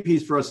great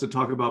piece for us to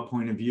talk about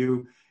point of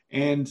view.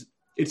 And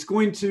it's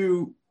going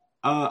to,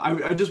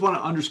 I just want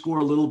to underscore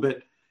a little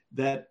bit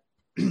that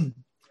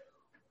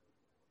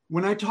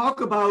when I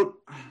talk about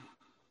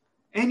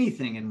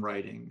anything in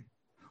writing,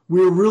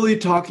 we're really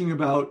talking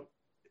about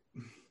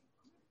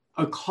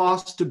a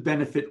cost to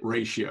benefit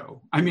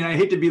ratio. I mean, I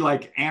hate to be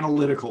like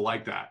analytical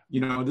like that.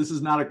 This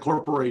is not a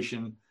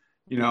corporation.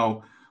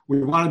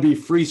 We want to be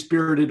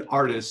free-spirited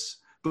artists.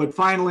 But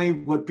finally,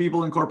 what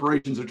people in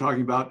corporations are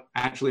talking about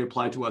actually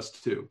apply to us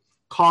too.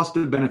 Cost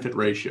to benefit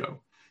ratio.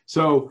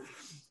 So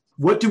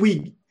what do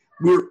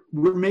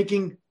we're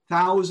making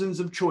thousands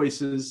of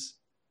choices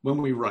when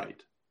we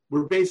write.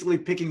 We're basically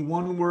picking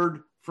one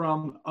word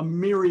from a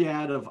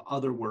myriad of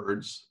other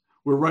words.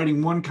 We're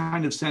writing one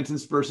kind of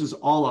sentence versus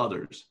all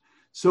others.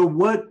 So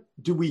what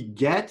do we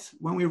get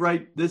when we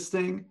write this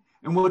thing?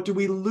 And what do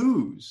we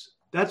lose?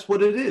 That's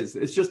what it is.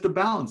 It's just a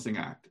balancing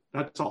act.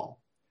 That's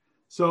all.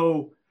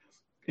 So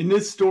in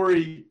this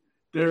story,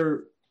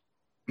 there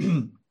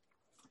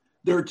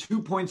are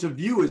 2 points of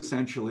view,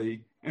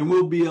 essentially, and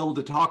we'll be able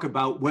to talk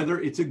about whether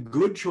it's a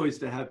good choice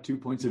to have 2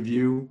 points of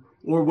view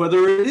or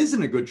whether it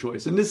isn't a good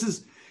choice. And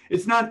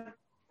it's not,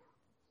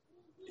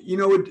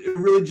 it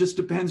really just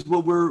depends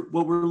what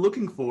we're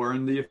looking for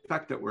and the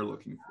effect that we're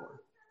looking for.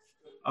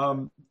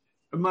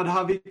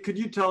 Madhavi, could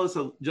you tell us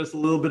just a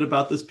little bit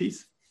about this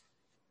piece?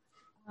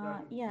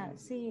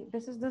 See,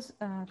 this is this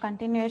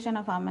continuation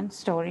of Aman's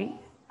story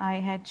I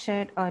had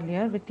shared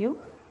earlier with you.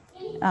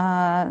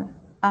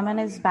 Aman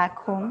is back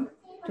home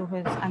to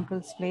his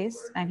uncle's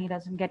place and he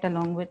doesn't get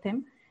along with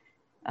him.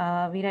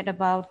 We read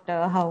about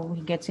how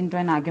he gets into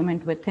an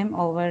argument with him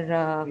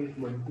over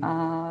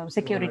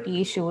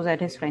security issues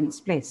at his friend's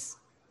place.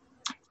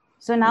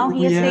 So now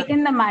he has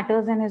taken the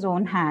matters in his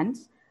own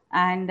hands,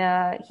 and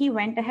he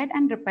went ahead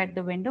and repaired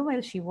the window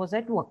while she was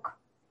at work.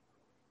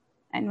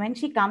 And when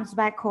she comes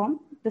back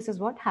home, this is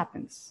what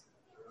happens.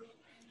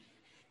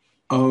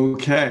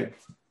 Okay.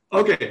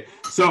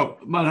 So,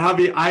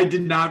 Madhavi, I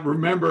did not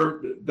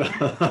remember the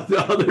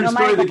other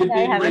story.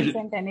 I haven't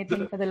sent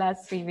anything for the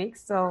last 3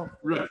 weeks. So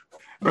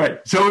Right.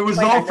 So it was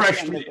all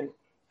fresh to me.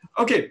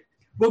 Okay.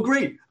 Well,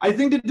 great. I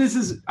think that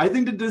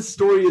this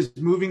story is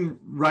moving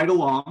right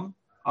along.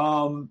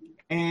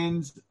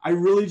 And I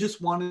really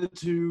just wanted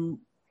to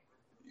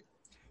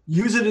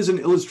use it as an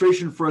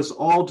illustration for us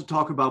all to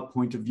talk about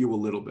point of view a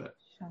little bit.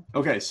 Sure.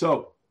 Okay.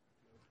 So,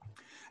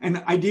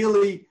 and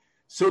ideally,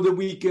 so that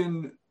we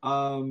can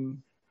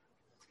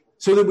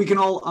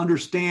all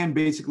understand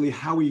basically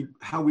how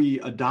we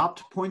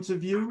adopt points of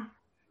view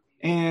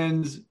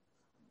and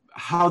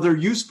how they're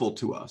useful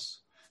to us.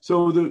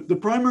 So the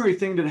primary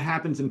thing that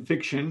happens in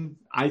fiction,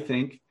 I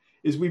think,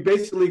 is we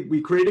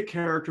create a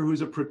character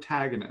who's a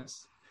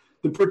protagonist.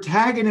 The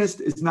protagonist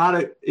is not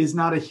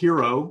a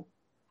hero,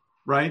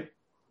 right?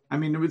 I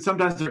mean,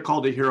 sometimes they're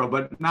called a hero,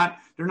 but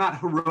they're not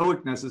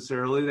heroic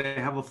necessarily. They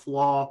have a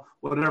flaw,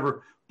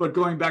 whatever. But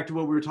going back to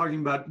what we were talking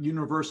about,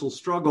 universal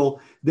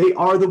struggle, they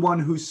are the one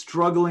who's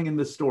struggling in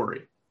the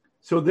story.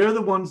 So they're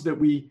the ones that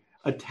we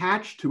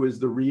attach to as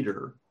the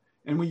reader.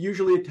 And we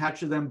usually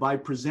attach to them by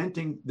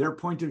presenting their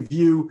point of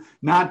view,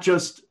 not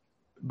just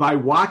by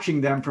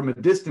watching them from a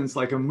distance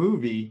like a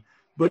movie,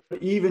 but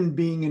even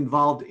being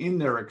involved in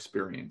their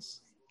experience.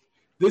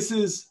 This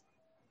is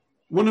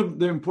one of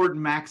the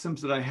important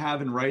maxims that I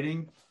have in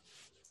writing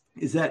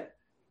is that,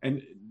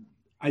 and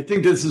I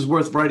think this is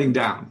worth writing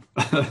down.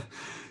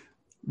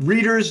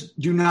 Readers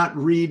do not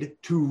read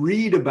to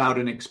read about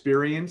an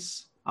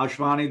experience.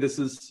 Ashwani, this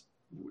is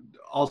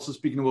also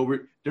speaking of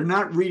they're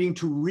not reading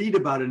to read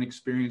about an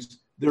experience.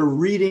 They're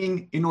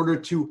reading in order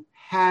to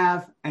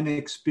have an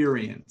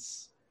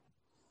experience.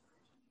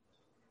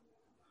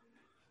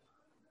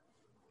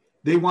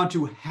 They want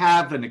to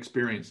have an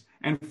experience.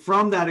 And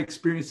from that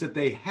experience that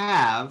they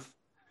have,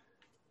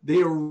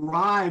 they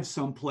arrive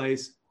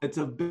someplace that's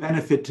of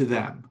benefit to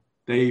them.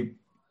 They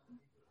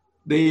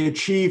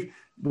achieve.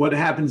 What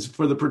happens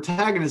for the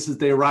protagonist is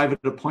they arrive at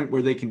a point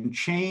where they can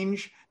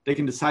change. They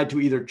can decide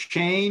to either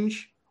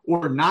change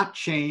or not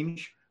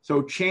change.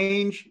 So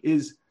change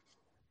is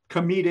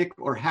comedic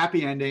or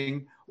happy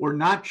ending, or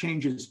not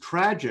change is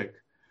tragic.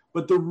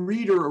 But the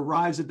reader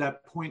arrives at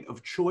that point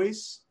of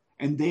choice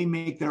and they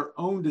make their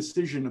own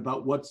decision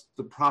about what's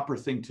the proper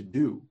thing to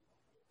do.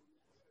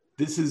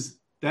 This is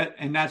that,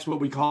 and that's what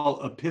we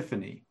call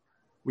epiphany.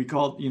 We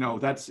call,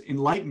 that's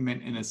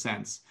enlightenment in a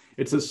sense.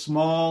 It's a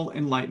small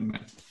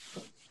enlightenment.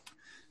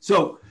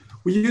 So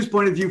we use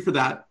point of view for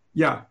that.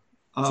 Yeah.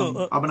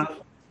 Abhinav?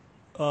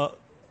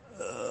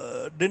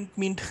 Didn't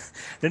mean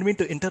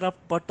to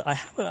interrupt, but I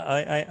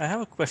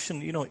have a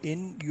question.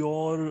 In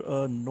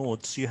your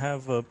notes, you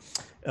have right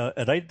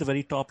at the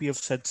very top, you have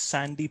said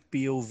Sandy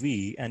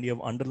POV, and you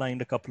have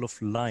underlined a couple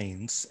of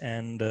lines.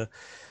 And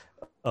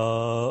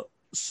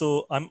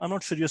so I'm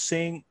not sure. You're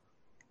saying,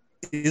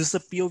 is the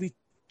POV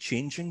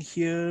changing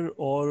here,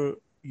 or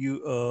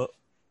you?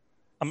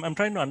 I'm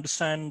trying to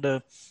understand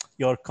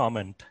your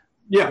comment.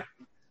 Yeah.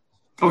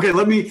 Okay,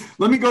 let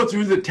me go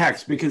through the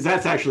text because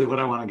that's actually what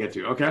I want to get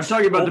to. Okay, I'm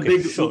talking about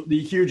the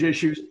huge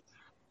issues.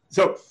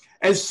 So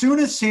as soon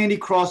as Sandy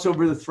crossed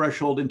over the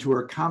threshold into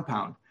her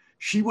compound,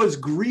 she was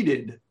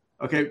greeted.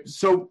 Okay,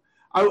 so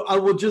I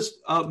will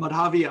just,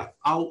 Madhavi,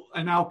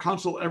 I'll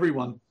counsel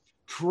everyone,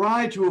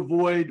 try to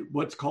avoid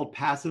what's called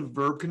passive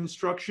verb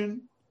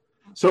construction.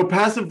 So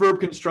passive verb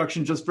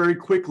construction, just very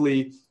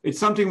quickly, it's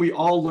something we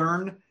all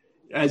learn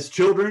as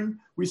children.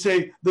 We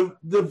say the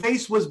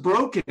vase was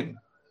broken.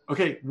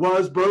 Okay,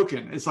 was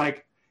broken. It's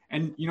like,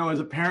 and as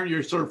a parent,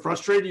 you're sort of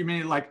frustrated. You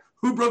mean like,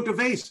 who broke the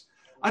vase?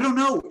 I don't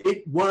know.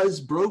 It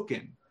was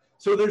broken.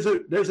 So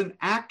there's an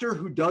actor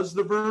who does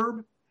the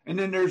verb, and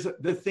then there's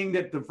the thing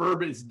that the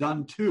verb is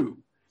done to.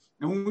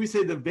 And when we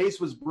say the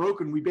vase was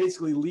broken, we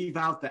basically leave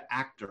out the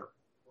actor,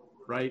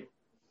 right?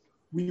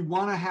 We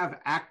want to have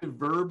active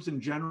verbs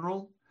in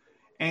general,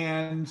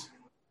 and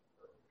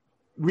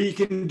we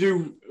can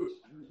do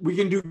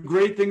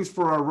great things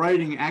for our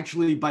writing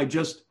actually by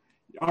just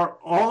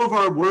all of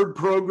our word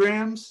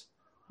programs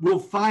will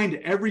find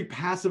every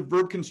passive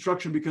verb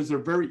construction because they're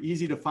very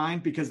easy to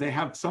find because they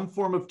have some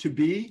form of to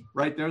be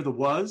right there, the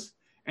was,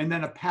 and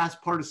then a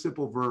past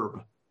participle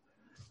verb.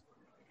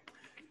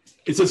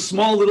 It's a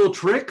small little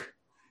trick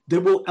that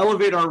will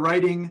elevate our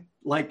writing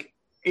like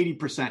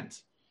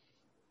 80%.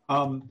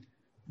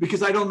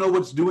 Because I don't know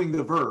what's doing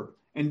the verb.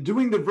 And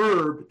doing the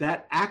verb,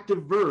 that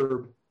active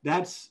verb,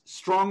 that's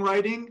strong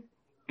writing.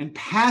 And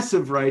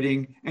passive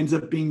writing ends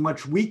up being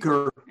much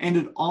weaker, and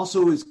it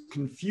also is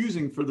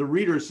confusing for the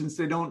reader since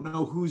they don't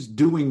know who's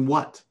doing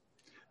what.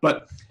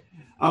 But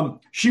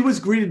She was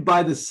greeted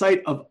by the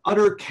sight of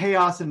utter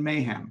chaos and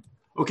mayhem.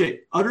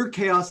 Okay, utter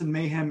chaos and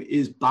mayhem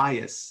is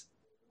bias,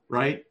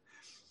 right?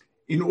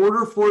 In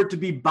order for it to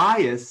be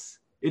bias,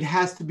 it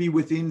has to be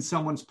within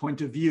someone's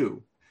point of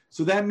view.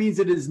 So that means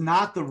it is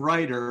not the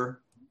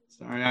writer.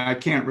 Sorry, I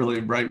can't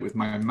really write with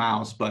my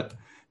mouse, but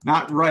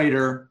not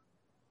writer.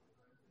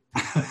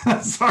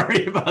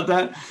 Sorry about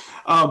that.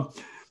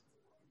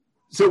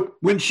 So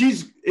when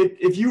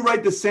if you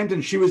write the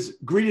sentence, she was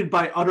greeted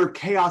by utter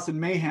chaos and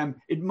mayhem,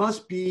 it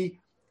must be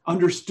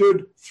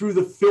understood through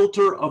the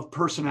filter of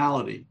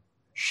personality.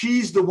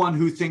 She's the one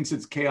who thinks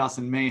it's chaos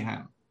and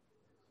mayhem.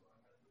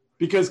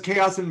 Because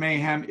chaos and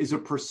mayhem is a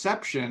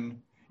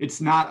perception,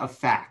 it's not a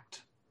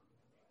fact.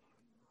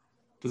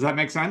 Does that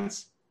make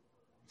sense?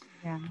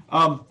 Yeah.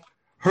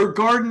 Her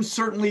garden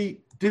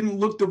certainly didn't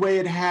look the way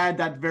it had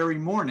that very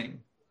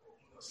morning.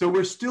 So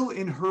we're still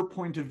in her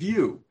point of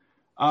view.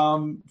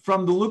 From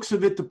the looks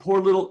of it, the poor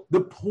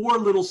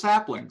little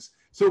saplings.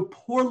 So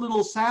poor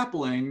little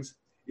saplings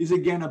is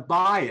again a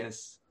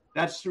bias.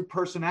 That's through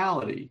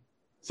personality.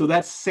 So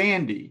that's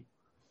Sandy.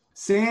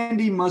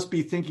 Sandy must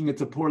be thinking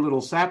it's a poor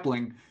little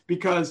sapling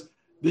because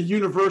the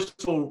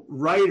universal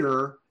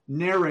writer,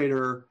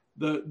 narrator,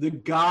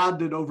 the God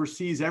that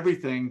oversees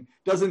everything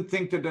doesn't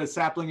think that a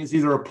sapling is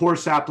either a poor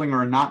sapling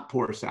or a not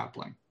poor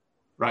sapling,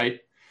 right?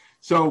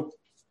 So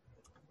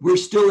we're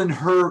still in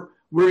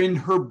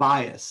her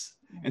bias.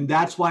 And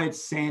that's why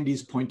it's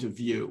Sandy's point of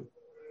view.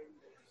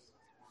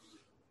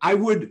 I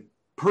would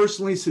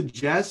personally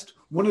suggest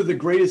one of the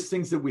greatest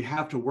things that we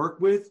have to work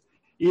with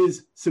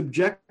is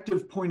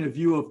subjective point of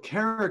view of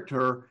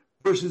character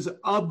versus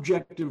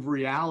objective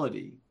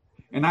reality.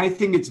 And I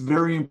think it's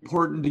very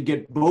important to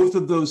get both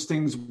of those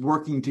things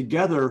working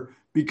together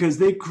because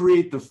they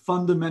create the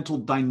fundamental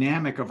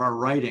dynamic of our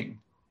writing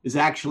is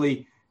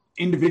actually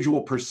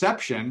individual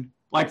perception.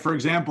 Like, for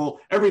example,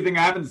 everything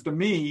happens to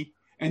me.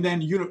 And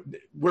then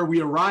where we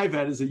arrive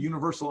at is a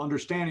universal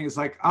understanding. It's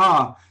like,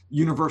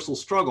 universal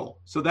struggle.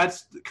 So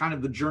that's kind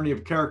of the journey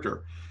of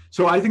character.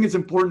 So I think it's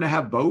important to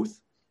have both.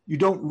 You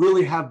don't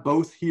really have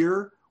both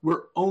here.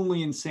 We're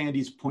only in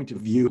Sandy's point of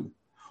view.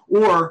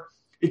 Or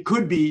it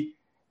could be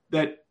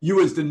that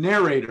you as the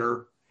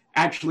narrator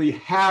actually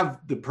have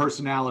the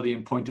personality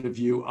and point of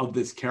view of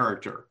this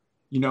character.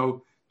 You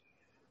know,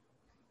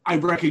 I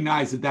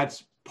recognize that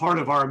that's part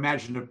of our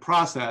imaginative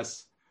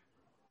process.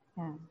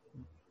 Yeah.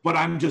 But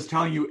I'm just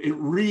telling you,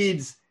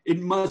 it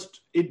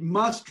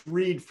must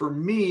read for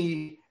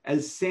me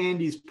as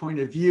Sandy's point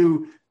of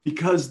view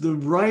because the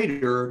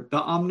writer,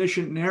 the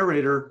omniscient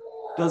narrator,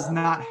 does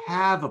not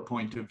have a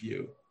point of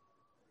view.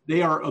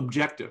 They are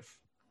objective.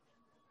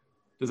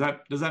 Does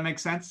that make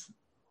sense?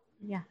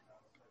 Yeah.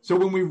 So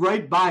when we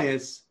write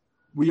bias,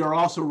 we are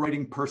also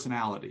writing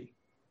personality.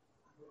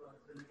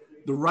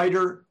 The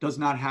writer does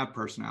not have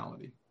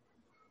personality.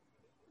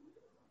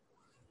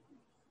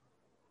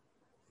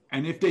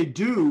 And if they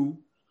do,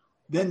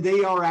 then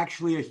they are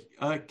actually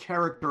a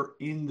character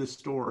in the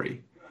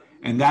story.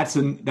 And that's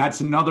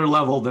another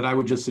level that I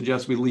would just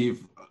suggest we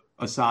leave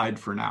aside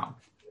for now.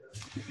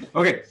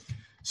 Okay,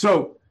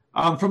 so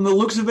from the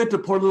looks of it, the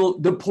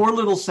poor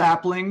little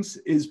saplings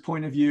is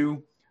point of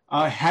view.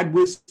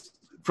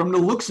 From the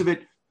looks of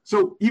it,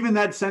 so even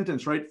that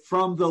sentence, right?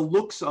 From the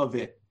looks of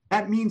it,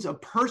 that means a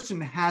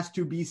person has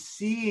to be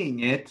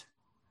seeing it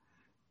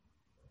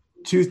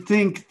to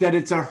think that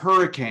it's a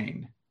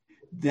hurricane.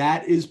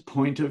 That is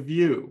point of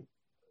view.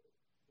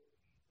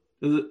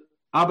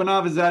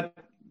 Abhinav,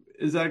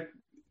 is that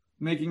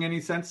making any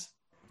sense?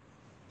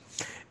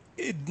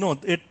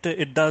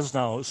 It does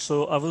now.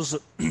 So I was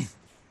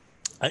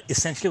I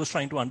essentially was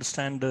trying to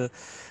understand the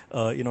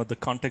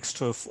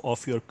context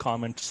of your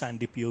comment,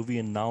 Sandy POV,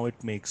 and now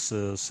it makes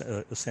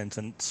sense.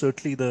 And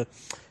certainly the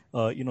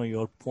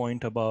your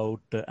point about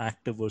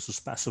active versus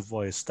passive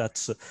voice.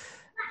 That's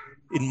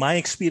in my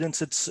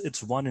experience,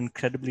 it's one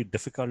incredibly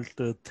difficult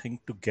thing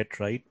to get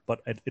right,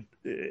 but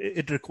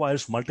it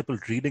requires multiple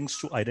readings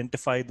to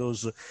identify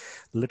those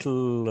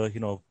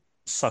little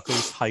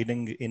suckers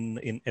hiding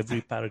in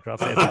every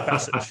paragraph, every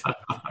passage.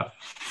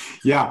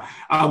 Yeah,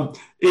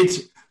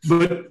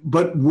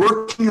 but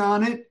working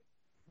on it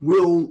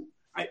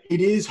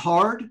it is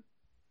hard,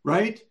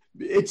 right?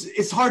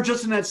 It's hard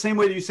just in that same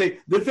way that you say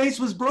the vase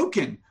was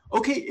broken.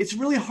 Okay, it's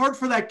really hard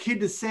for that kid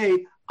to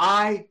say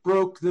I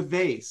broke the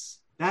vase.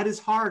 That is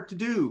hard to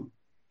do.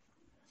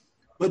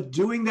 But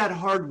doing that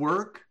hard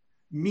work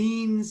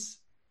means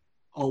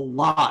a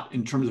lot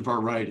in terms of our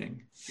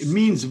writing. It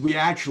means we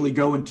actually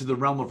go into the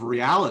realm of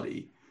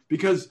reality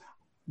because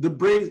the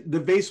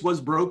vase was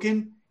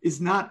broken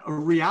is not a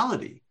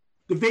reality.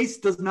 The vase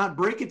does not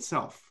break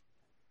itself.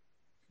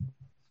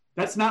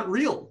 That's not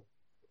real.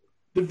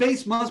 The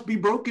vase must be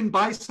broken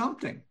by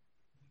something.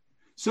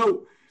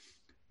 So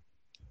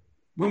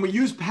when we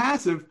use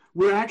passive,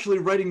 we're actually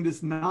writing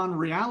this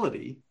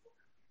non-reality.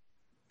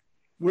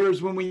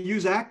 Whereas when we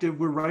use active,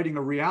 we're writing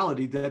a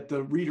reality that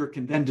the reader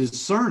can then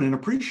discern and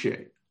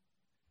appreciate,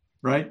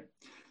 right?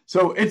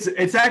 So it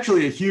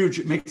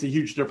makes a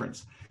huge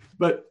difference.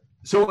 But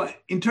So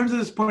in terms of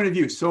this point of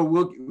view, so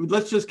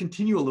let's just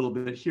continue a little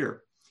bit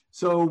here.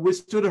 So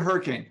withstood a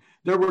hurricane.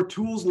 There were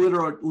tools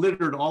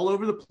littered all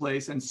over the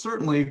place, and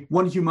certainly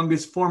one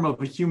humongous form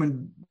of a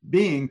human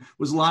being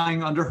was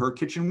lying under her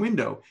kitchen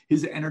window,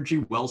 his energy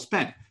well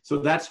spent. So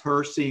that's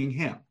her seeing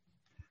him.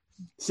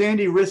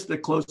 Sandy risked a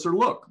closer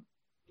look.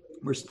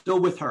 We're still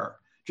with her,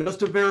 just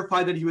to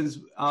verify that he was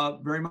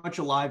very much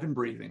alive and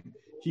breathing.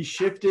 He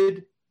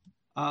shifted.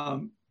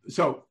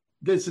 So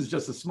this is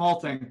just a small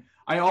thing.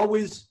 I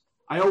always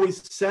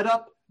set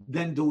up,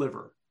 then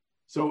deliver.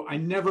 So I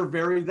never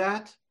vary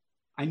that.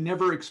 I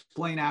never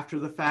explain after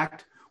the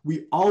fact.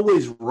 We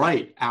always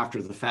write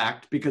after the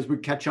fact because we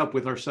catch up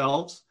with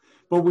ourselves.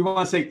 But we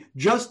want to say,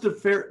 just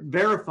to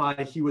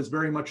verify he was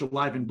very much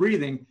alive and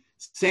breathing,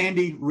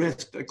 Sandy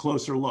risked a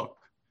closer look,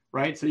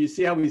 right? So you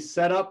see how we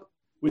set up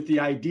with the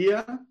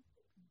idea,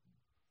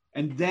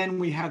 and then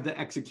we have the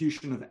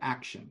execution of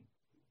action,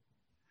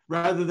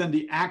 rather than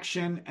the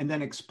action and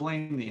then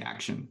explain the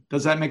action.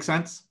 Does that make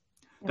sense?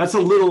 That's a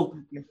little,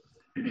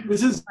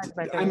 this is,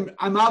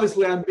 I'm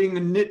obviously, I'm being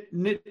a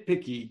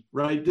nitpicky,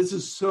 right? This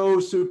is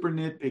so super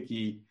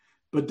nitpicky,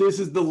 but this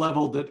is the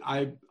level that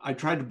I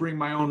try to bring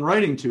my own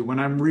writing to when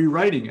I'm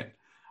rewriting it.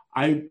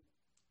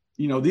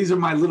 These are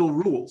my little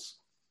rules.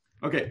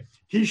 Okay,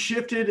 he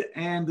shifted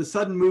and the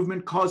sudden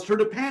movement caused her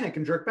to panic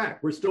and jerk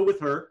back. We're still with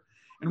her.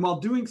 And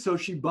while doing so,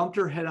 she bumped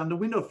her head on the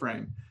window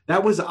frame.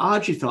 That was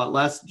odd, she thought.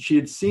 Last she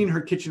had seen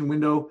her kitchen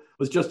window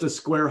was just a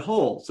square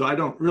hole. So I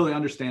don't really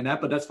understand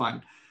that, but that's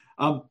fine.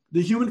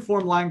 The human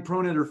form lying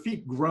prone at her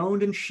feet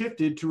groaned and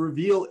shifted to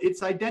reveal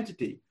its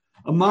identity.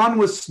 Aman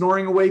was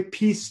snoring away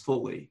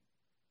peacefully.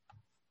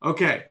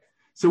 Okay,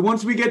 so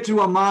once we get to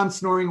Aman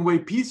snoring away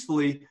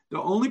peacefully,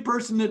 the only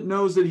person that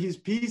knows that he's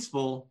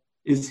peaceful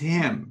is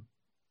him.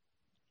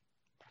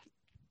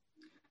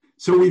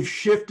 So we've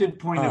shifted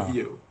point of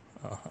view.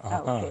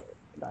 Okay,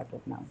 got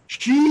it now.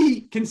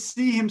 She can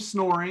see him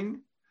snoring.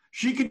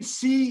 She could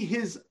see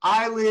his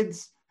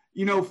eyelids,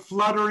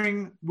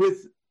 fluttering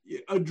with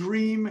a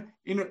dream,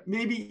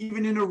 maybe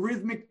even in a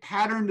rhythmic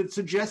pattern that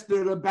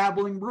suggested a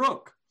babbling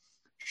brook.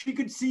 She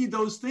could see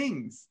those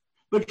things,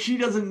 but she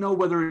doesn't know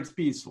whether it's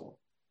peaceful.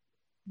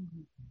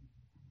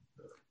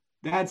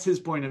 That's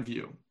his point of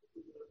view.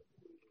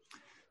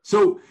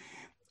 So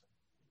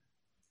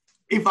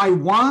if I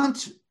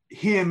want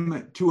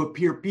him to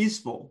appear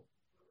peaceful,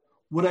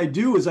 what I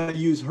do is I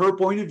use her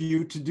point of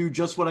view to do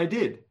just what I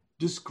did,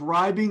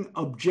 describing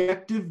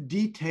objective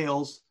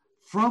details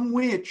from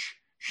which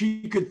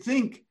she could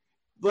think,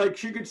 like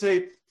she could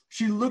say,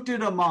 she looked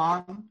at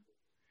Aman,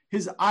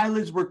 his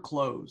eyelids were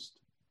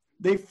closed.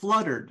 They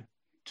fluttered.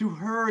 To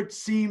her, it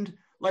seemed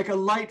like a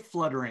light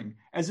fluttering,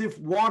 as if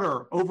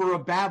water over a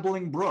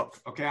babbling brook.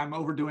 Okay, I'm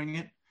overdoing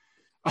it.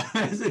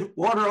 As if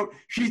water,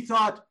 she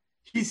thought,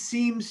 he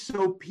seems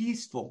so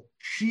peaceful.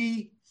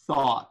 She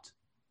thought,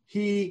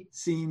 he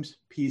seems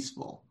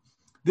peaceful.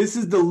 This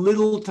is the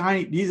little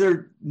tiny, these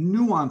are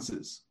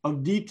nuances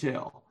of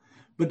detail,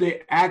 but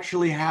they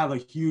actually have a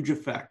huge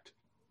effect.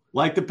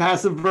 Like the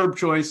passive verb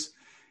choice,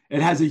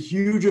 it has a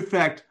huge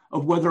effect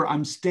of whether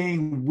I'm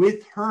staying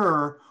with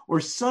her or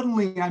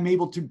suddenly I'm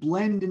able to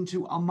blend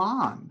into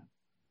Aman.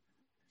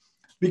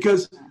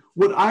 Because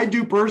what I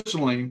do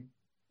personally,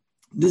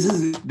 this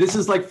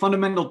is like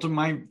fundamental to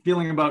my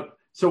feeling about,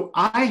 so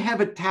I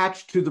have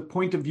attached to the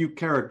point of view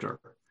character.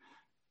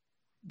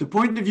 The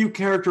point of view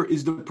character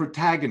is the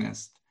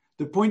protagonist.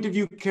 The point of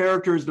view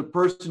character is the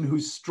person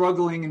who's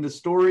struggling in the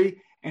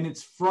story, and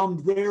it's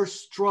from their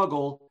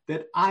struggle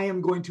that I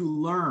am going to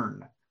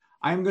learn.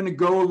 I am going to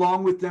go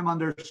along with them on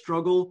their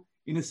struggle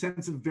in a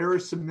sense of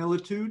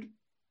verisimilitude,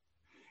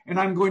 and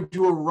I'm going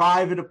to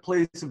arrive at a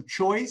place of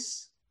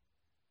choice,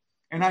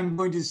 and I'm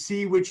going to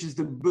see which is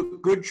the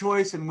good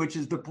choice and which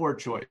is the poor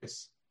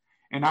choice.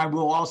 And I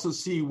will also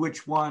see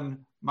which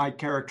one my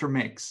character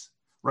makes,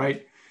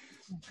 right?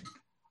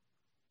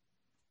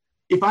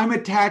 If I'm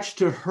attached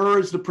to her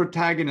as the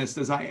protagonist,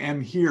 as I am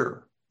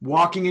here,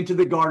 walking into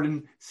the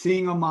garden,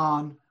 seeing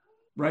Aman,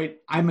 right?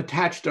 I'm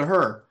attached to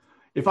her.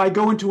 If I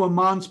go into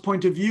Aman's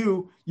point of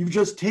view, you've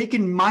just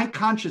taken my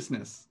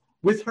consciousness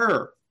with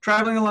her,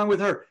 traveling along with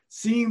her,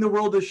 seeing the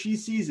world as she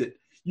sees it.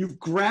 You've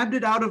grabbed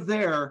it out of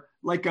there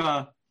like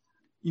a,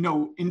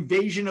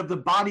 invasion of the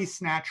body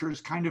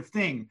snatchers kind of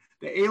thing.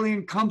 The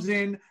alien comes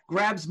in,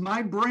 grabs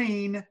my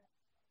brain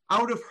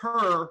out of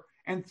her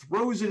and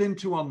throws it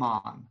into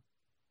Aman.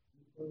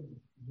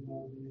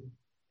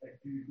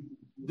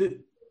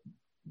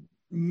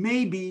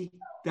 Maybe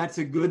that's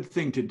a good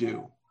thing to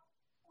do,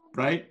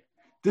 right?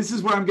 This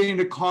is where I'm getting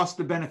to cost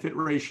to benefit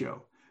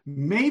ratio.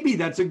 Maybe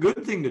that's a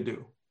good thing to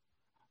do,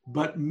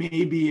 but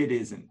maybe it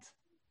isn't,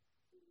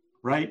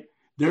 right?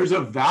 There's a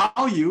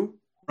value,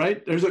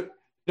 right? There's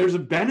a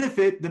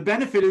benefit. The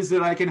benefit is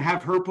that I can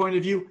have her point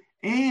of view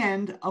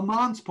and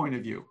Aman's point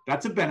of view.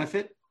 That's a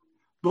benefit.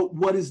 But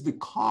what is the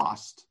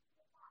cost?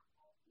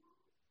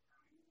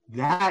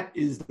 That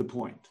is the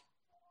point.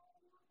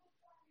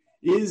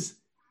 Is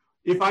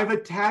if I've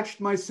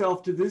attached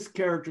myself to this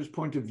character's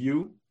point of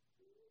view,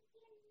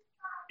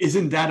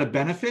 isn't that a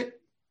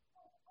benefit?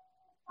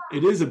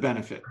 It is a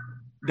benefit.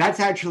 That's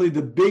actually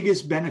the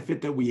biggest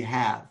benefit that we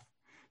have.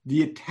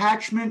 The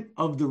attachment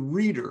of the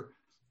reader.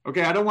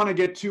 Okay, I don't want to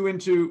get too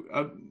into,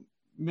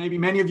 maybe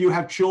many of you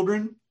have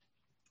children.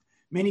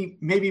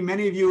 Maybe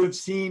many of you have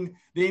seen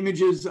the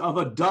images of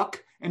a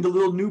duck and the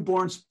little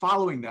newborns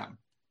following them.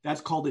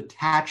 That's called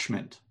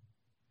attachment,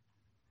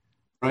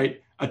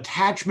 right?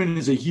 Attachment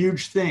is a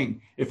huge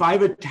thing. If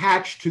I've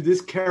attached to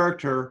this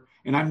character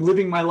and I'm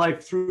living my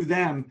life through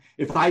them,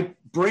 if I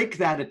break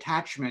that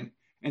attachment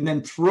and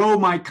then throw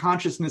my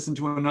consciousness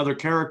into another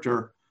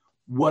character,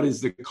 what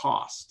is the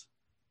cost?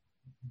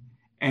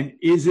 And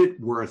is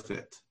it worth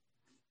it?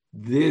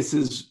 This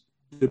is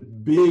the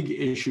big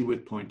issue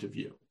with point of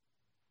view.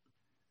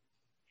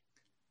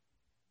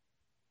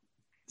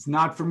 It's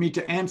not for me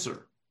to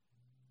answer.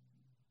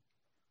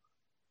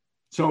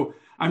 So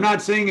I'm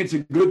not saying it's a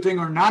good thing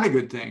or not a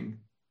good thing,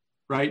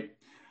 right?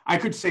 I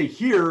could say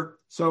here,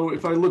 so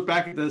if I look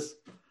back at this,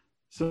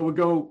 so we'll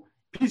go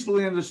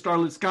peacefully under the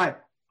starlit sky,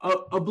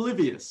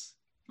 oblivious.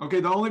 Okay,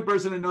 the only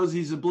person that knows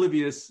he's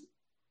oblivious,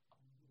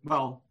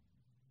 well,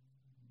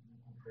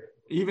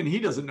 even he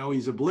doesn't know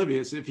he's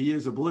oblivious if he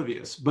is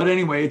oblivious. But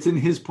anyway, it's in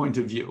his point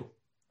of view,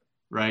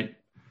 right?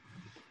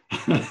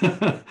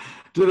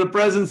 To the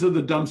presence of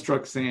the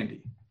dumbstruck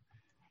Sandy.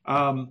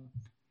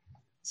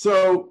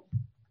 So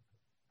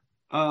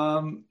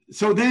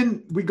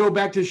then we go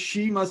back to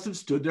she must have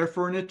stood there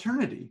for an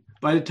eternity.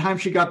 By the time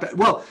she got back,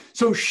 well,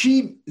 so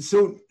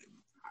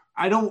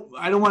I don't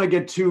want to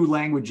get too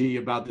languagey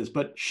about this,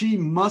 but she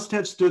must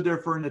have stood there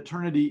for an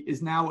eternity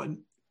is now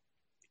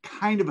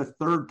kind of a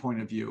third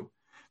point of view.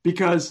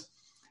 Because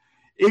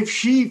if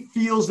she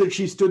feels that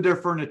she stood there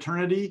for an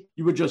eternity,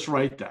 you would just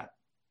write that.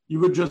 You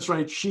would just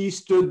write, she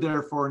stood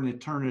there for an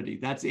eternity.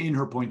 That's in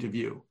her point of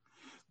view.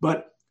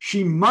 But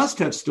she must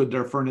have stood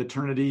there for an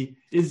eternity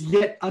is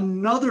yet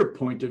another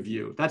point of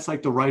view. That's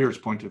like the writer's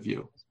point of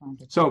view.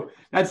 So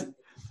that's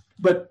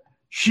just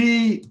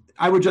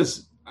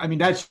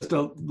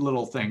a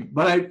little thing.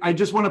 But I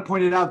just want to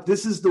point it out.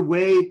 This is the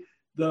way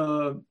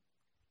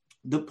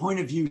the point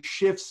of view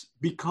shifts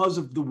because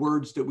of the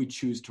words that we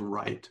choose to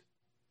write.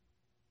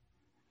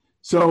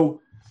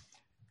 So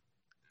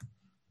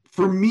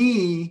for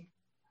me,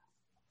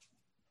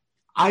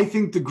 I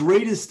think the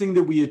greatest thing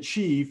that we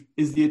achieve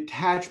is the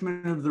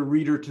attachment of the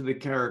reader to the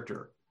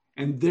character.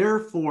 And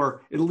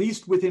therefore, at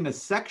least within a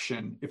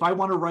section, if I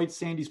want to write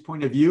Sandy's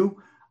point of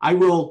view, I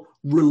will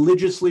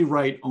religiously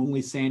write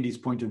only Sandy's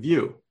point of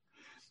view.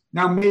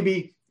 Now,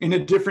 maybe in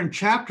a different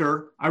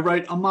chapter, I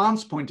write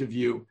Aman's point of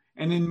view.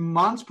 And in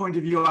Aman's point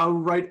of view, I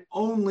will write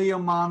only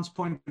Aman's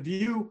point of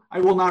view. I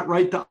will not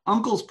write the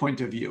uncle's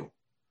point of view.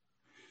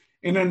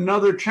 In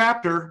another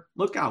chapter,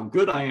 look how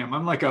good I am.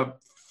 I'm like a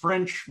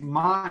French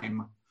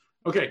mime.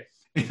 Okay,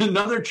 in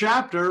another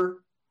chapter,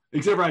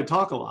 except for I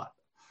talk a lot.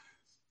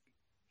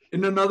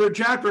 In another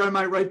chapter, I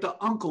might write the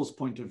uncle's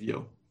point of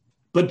view,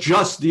 but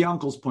just the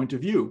uncle's point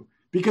of view.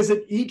 Because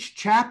at each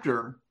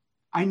chapter,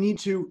 I need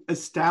to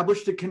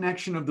establish the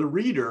connection of the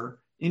reader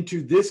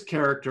into this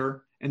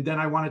character, and then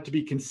I want it to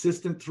be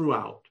consistent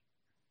throughout.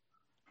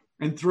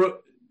 And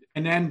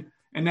then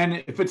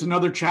if it's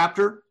another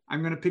chapter,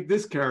 I'm going to pick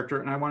this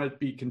character and I want it to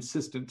be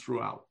consistent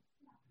throughout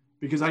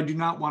because I do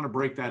not want to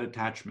break that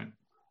attachment.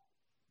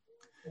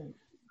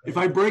 If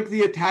I break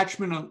the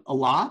attachment a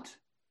lot,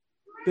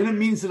 then it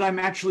means that I'm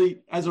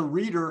actually, as a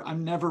reader,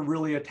 I'm never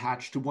really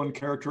attached to one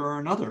character or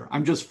another.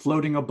 I'm just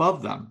floating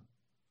above them.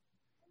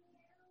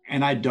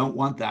 And I don't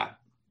want that.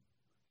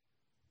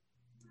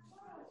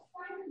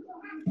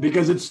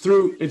 Because it's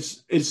through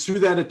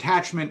that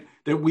attachment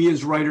that we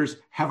as writers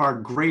have our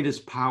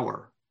greatest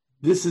power.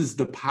 This is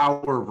the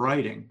power of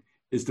writing,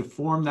 is to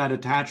form that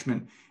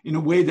attachment in a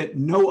way that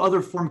no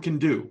other form can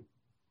do.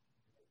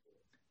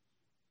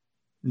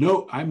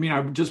 No, I mean,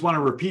 I just want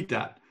to repeat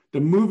that. The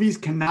movies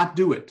cannot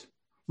do it.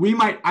 We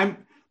might,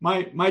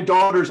 my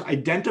daughters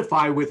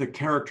identify with a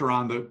character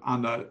on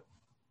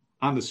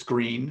the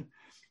screen,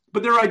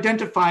 but they're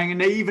identifying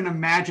and they even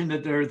imagine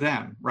that they're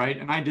them, right?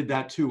 And I did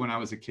that too when I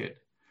was a kid.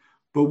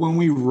 But when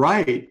we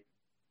write,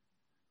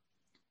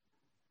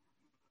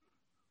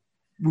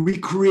 we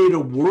create a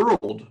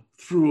world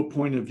through a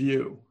point of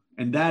view.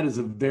 And that is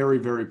a very,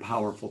 very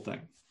powerful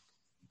thing.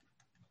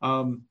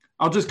 I'll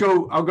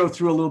go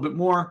through a little bit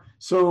more.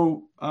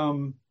 So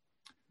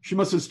she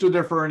must have stood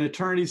there for an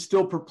eternity,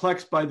 still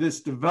perplexed by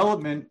this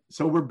development.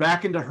 So we're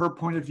back into her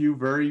point of view,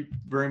 very,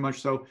 very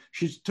much so.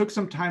 She took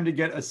some time to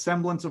get a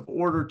semblance of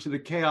order to the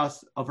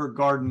chaos of her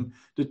garden.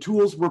 The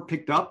tools were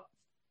picked up,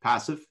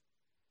 passive.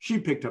 She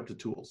picked up the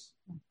tools.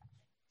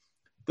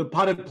 The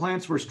potted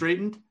plants were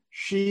straightened.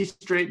 She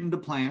straightened the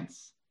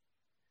plants.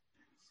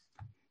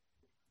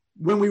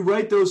 When we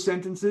write those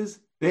sentences,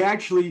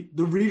 the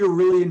reader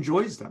really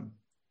enjoys them.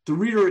 The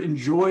reader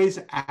enjoys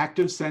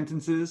active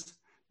sentences.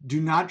 Do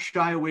not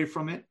shy away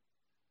from it.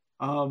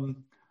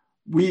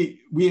 We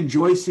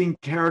enjoy seeing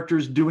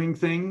characters doing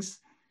things.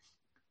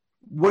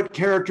 What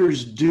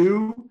characters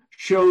do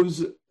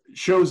shows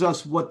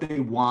us what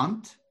they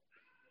want.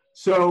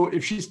 So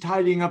if she's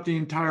tidying up the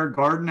entire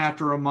garden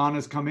after Aman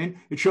has come in,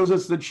 it shows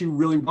us that she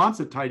really wants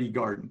a tidy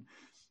garden.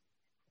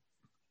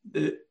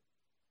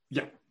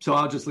 Yeah, so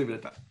I'll just leave it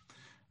at that.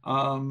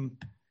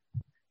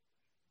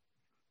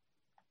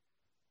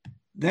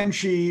 Then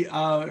she,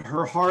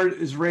 her heart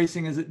is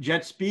racing as at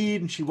jet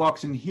speed, and she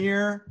walks in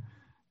here.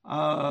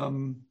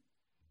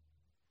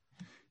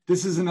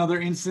 This is another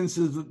instance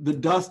of the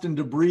dust and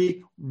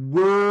debris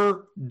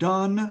were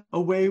done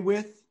away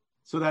with.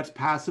 So that's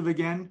passive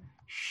again.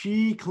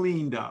 She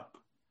cleaned up.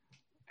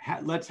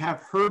 Let's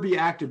have her be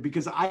active,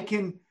 because I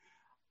can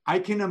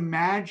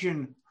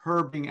imagine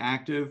her being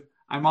active.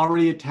 I'm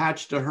already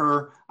attached to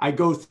her. I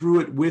go through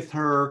it with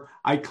her.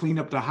 I clean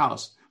up the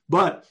house.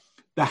 But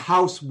the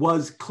house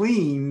was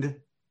cleaned.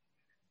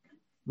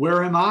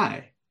 Where am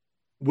I?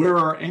 Where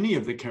are any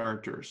of the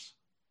characters?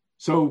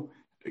 So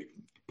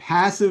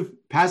passive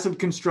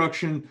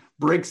construction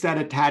breaks that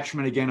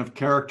attachment again of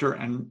character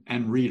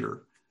and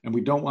reader. And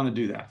we don't want to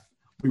do that.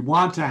 We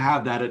want to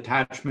have that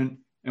attachment,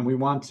 and we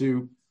want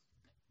to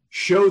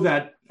show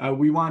that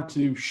we want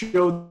to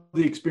show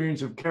the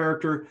experience of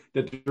character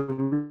that the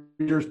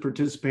reader is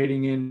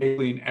participating in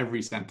daily in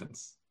every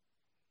sentence.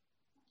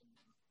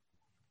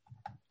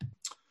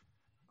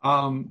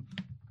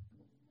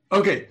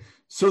 Okay,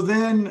 so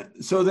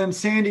then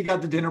Sandy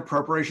got the dinner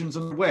preparations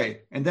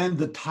underway, and then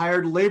the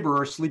tired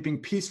laborer sleeping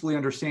peacefully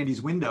under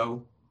Sandy's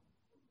window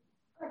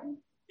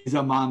is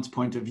Aman's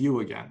point of view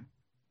again.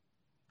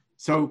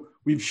 So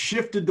we've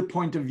shifted the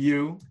point of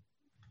view.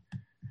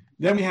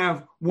 Then we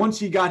have, once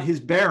he got his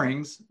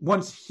bearings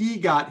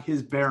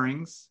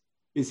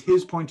is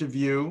his point of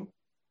view.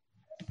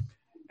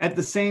 At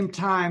the same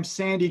time,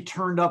 Sandy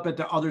turned up at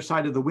the other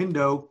side of the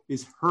window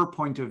is her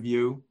point of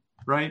view,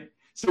 right?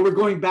 So we're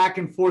going back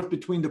and forth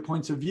between the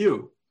points of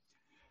view.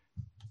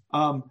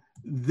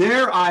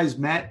 Their eyes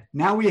met.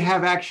 Now we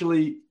have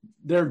actually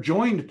their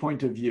joined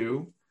point of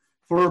view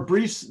for a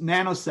brief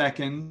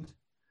nanosecond,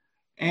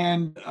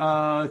 and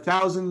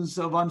thousands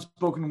of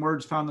unspoken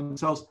words found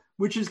themselves,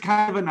 which is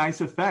kind of a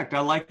nice effect. I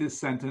like this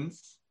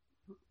sentence,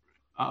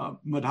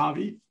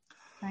 Madhavi.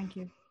 Thank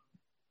you.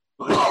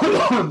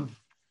 I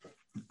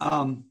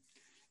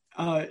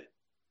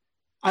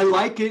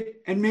like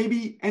it, and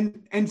maybe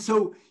and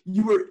so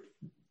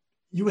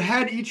you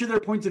had each of their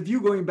points of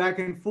view going back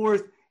and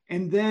forth,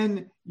 and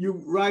then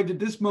you arrived at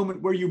this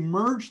moment where you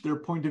merged their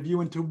point of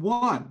view into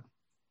one.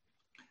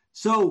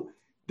 So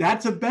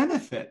that's a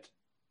benefit.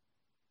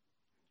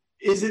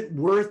 Is it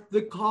worth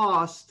the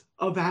cost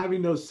of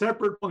having those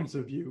separate points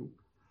of view?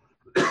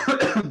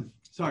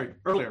 Sorry,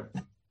 earlier.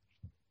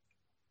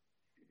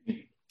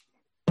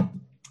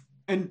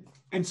 And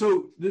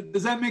so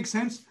does that make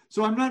sense?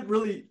 So I'm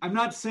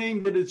not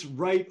saying that it's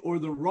right or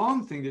the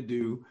wrong thing to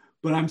do,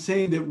 but I'm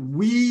saying that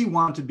we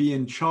want to be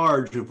in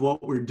charge of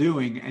what we're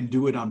doing and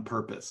do it on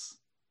purpose.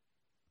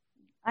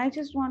 I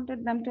just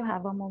wanted them to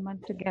have a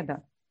moment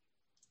together.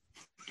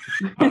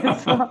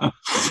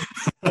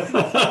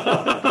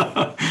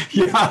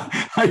 Yeah,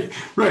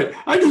 right.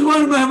 I just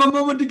wanted them to have a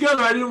moment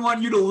together. I didn't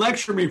want you to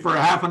lecture me for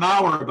half an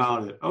hour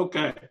about it.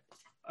 Okay,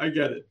 I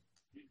get it.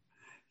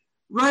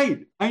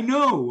 Right, I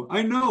know.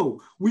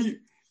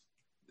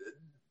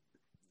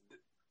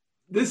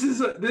 This is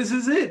it.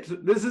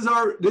 This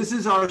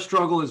is our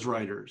struggle as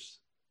writers.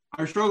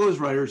 Our struggle as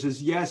writers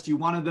is, yes, you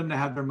wanted them to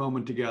have their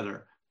moment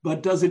together,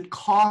 but does it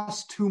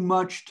cost too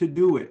much to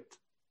do it?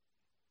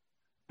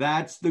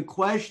 That's the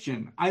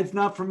question. It's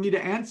not for me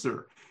to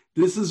answer.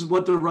 This is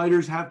what the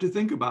writers have to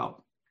think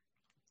about.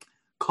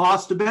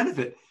 Cost to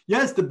benefit.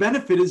 Yes, the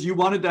benefit is you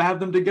wanted to have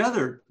them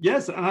together.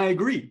 Yes, and I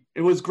agree.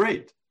 It was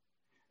great.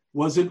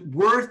 Was it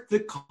worth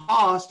the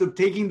cost of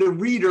taking the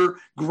reader,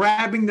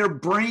 grabbing their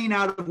brain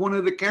out of one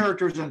of the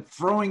characters and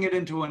throwing it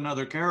into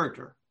another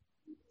character?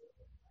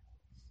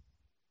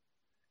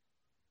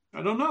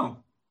 I don't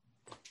know.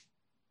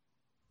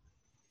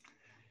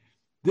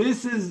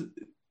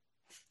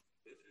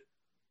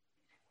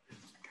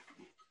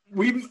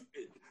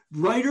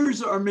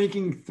 Writers are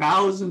making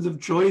thousands of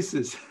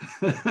choices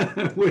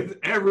with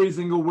every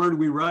single word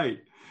we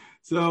write.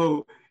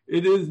 So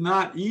it is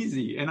not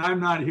easy, and I'm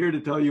not here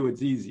to tell you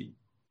it's easy.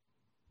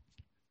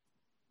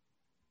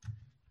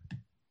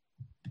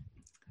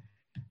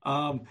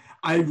 I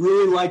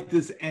really like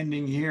this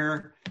ending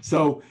here.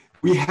 So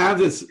we have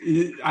this,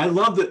 I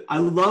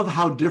love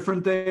how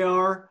different they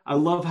are. I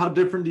love how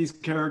different these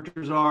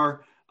characters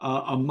are.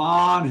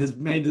 Aman has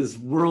made this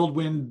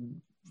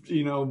whirlwind,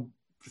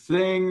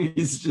 thing.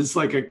 He's just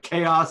like a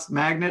chaos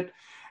magnet.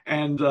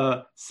 And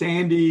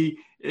Sandy,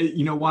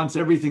 wants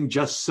everything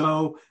just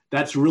so.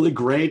 That's really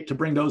great to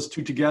bring those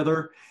two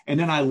together. And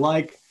then I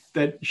like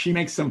that she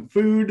makes some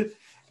food,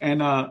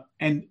 and I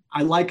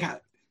like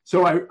how,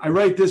 so I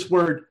write this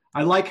word.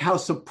 I like how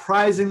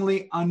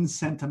surprisingly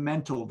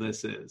unsentimental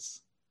this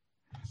is.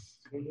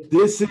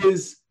 This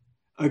is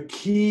a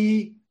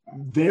key,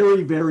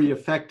 very, very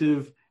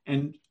effective,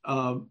 and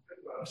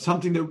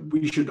something that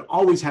we should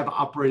always have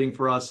operating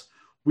for us.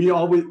 We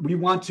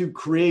want to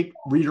create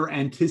reader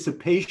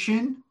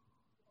anticipation,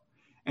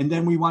 and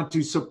then we want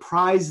to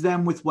surprise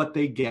them with what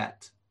they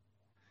get.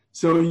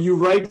 So you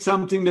write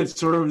something that's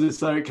sort of this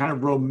kind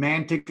of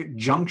romantic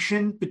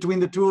junction between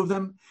the two of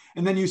them,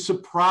 and then you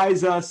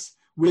surprise us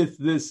with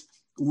this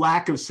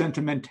lack of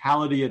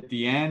sentimentality at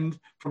the end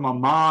from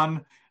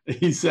Aman.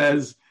 He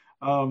says,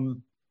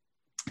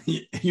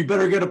 you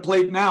better get a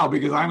plate now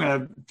because I'm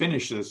going to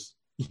finish this,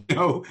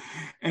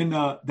 and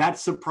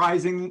that's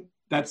surprising.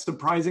 That's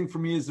surprising for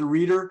me as the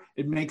reader.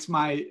 It makes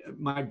my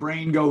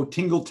brain go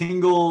tingle,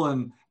 tingle,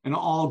 and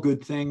all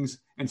good things.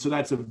 And so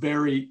that's a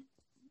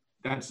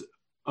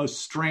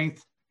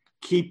strength.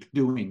 Keep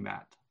doing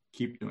that.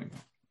 Keep doing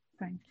that.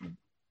 Thank you.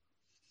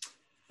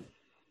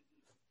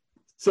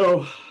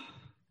 So,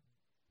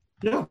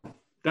 yeah,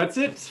 that's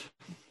it.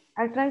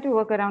 I'll try to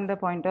work around the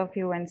point of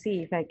view and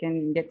see if I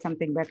can get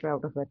something better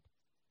out of it.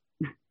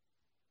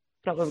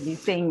 Probably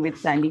staying with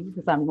Sandy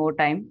for some more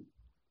time.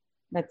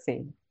 Let's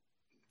see.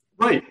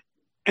 Right.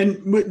 And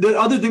the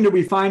other thing that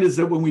we find is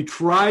that when we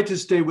try to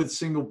stay with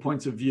single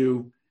points of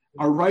view,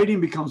 our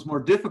writing becomes more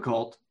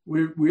difficult.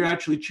 We're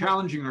actually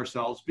challenging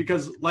ourselves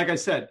because, like I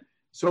said,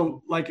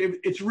 so like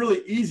it's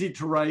really easy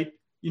to write,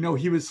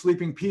 he was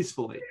sleeping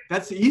peacefully.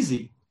 That's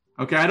easy.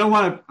 Okay.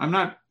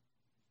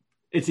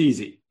 It's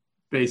easy,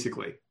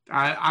 basically.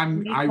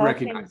 I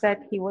recognize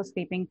that he was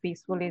sleeping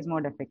peacefully is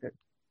more difficult.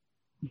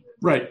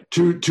 Right.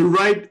 To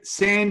write,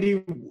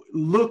 Sandy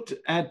looked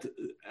at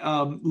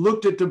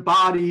the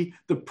body,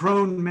 the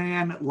prone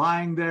man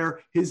lying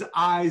there, his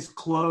eyes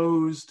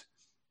closed,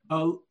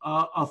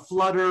 a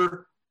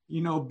flutter,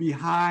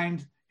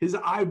 behind his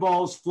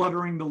eyeballs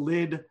fluttering the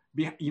lid,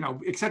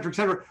 et cetera, et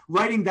cetera.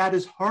 Writing that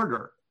is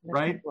harder,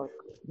 right?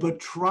 But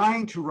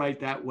trying to write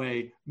that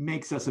way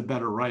makes us a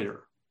better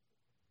writer.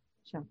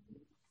 Sure.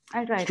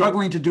 I'll try.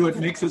 Struggling to do it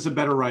makes us a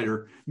better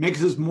writer,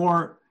 makes us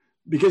more.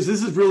 Because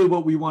this is really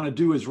what we want to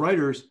do as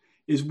writers,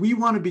 is we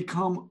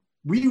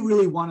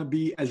really want to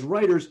be, as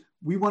writers,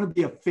 we want to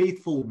be a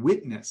faithful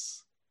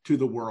witness to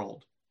the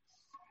world.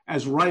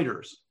 As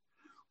writers,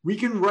 we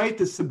can write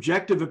the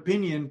subjective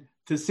opinion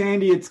to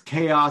Sandy, it's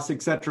chaos,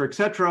 et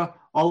cetera,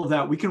 all of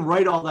that. We can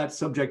write all that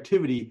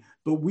subjectivity,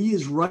 but we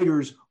as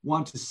writers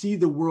want to see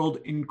the world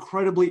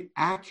incredibly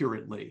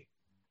accurately.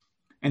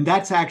 And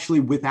that's actually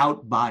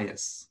without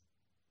bias.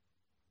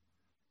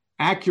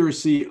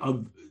 Accuracy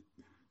of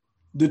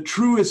the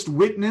truest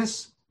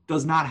witness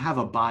does not have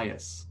a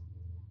bias.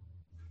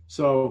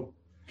 So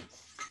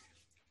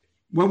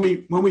when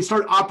we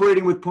start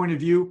operating with point of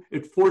view,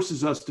 it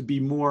forces us to be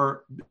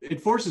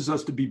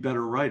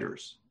better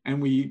writers,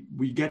 and we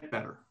get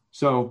better.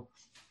 So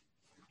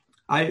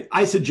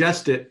I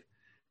suggest it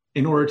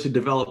in order to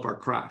develop our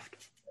craft.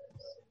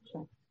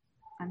 Sure.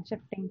 I'm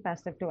shifting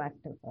passive to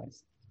active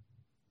first.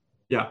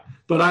 Yeah,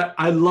 but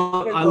I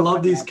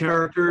love these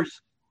characters.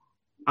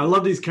 I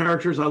love these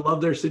characters. I love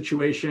their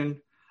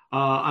situation.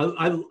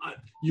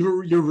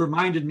 You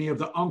reminded me of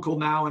the uncle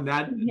now and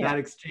that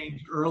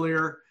exchange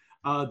earlier,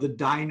 the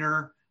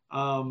diner,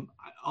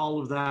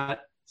 all of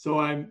that. So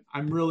I'm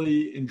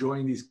really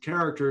enjoying these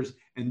characters,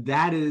 and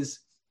that is,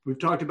 we've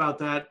talked about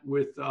that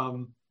with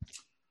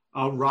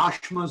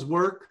Rashma's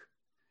work,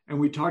 and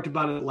we talked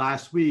about it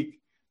last week.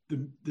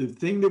 The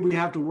thing that we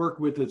have to work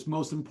with that's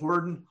most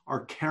important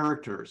are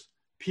characters.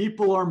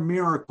 People are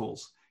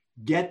miracles.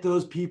 Get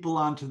those people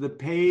onto the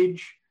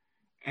page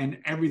and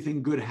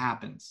everything good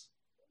happens.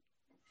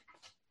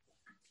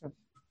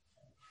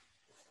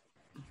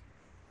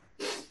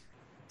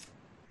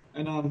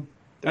 And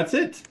that's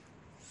it.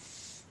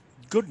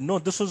 Good. No,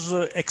 this was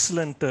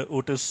excellent,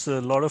 Otis.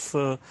 A lot of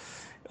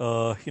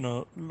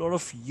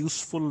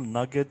useful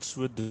nuggets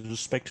with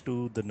respect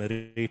to the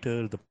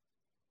narrator, the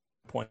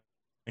point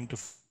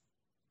of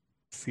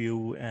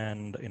view,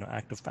 and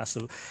active,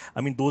 passive.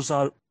 I mean, those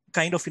are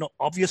kind of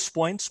obvious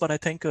points, but I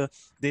think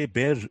they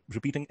bear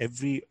repeating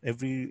every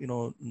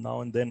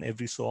now and then,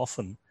 every so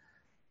often,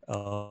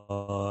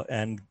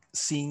 and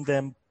seeing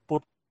them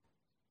put,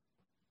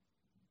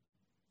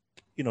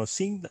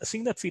 seeing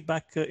that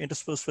feedback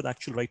interspersed with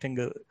actual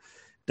writing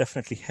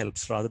definitely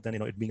helps, rather than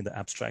it being in the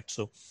abstract.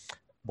 So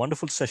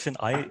wonderful session.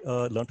 I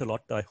learned a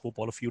lot. I hope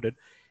all of you did.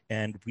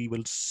 And we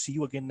will see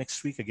you again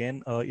next week.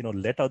 Again,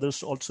 let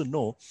others also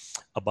know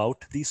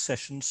about these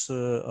sessions.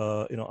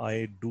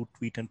 I do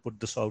tweet and put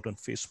this out on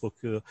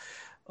Facebook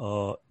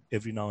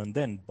every now and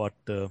then. But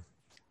do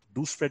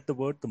spread the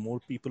word. The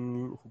more people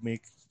who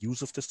make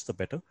use of this, the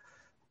better.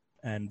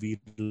 And we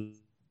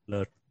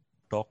will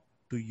talk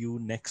to you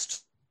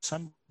next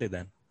Sunday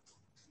then.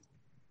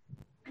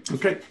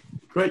 Okay,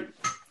 great.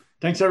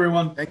 Thanks,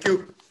 everyone. Thank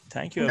you.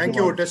 Thank you, everyone. Thank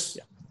you, Otis.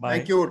 Yeah, bye.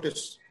 Thank you,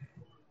 Otis.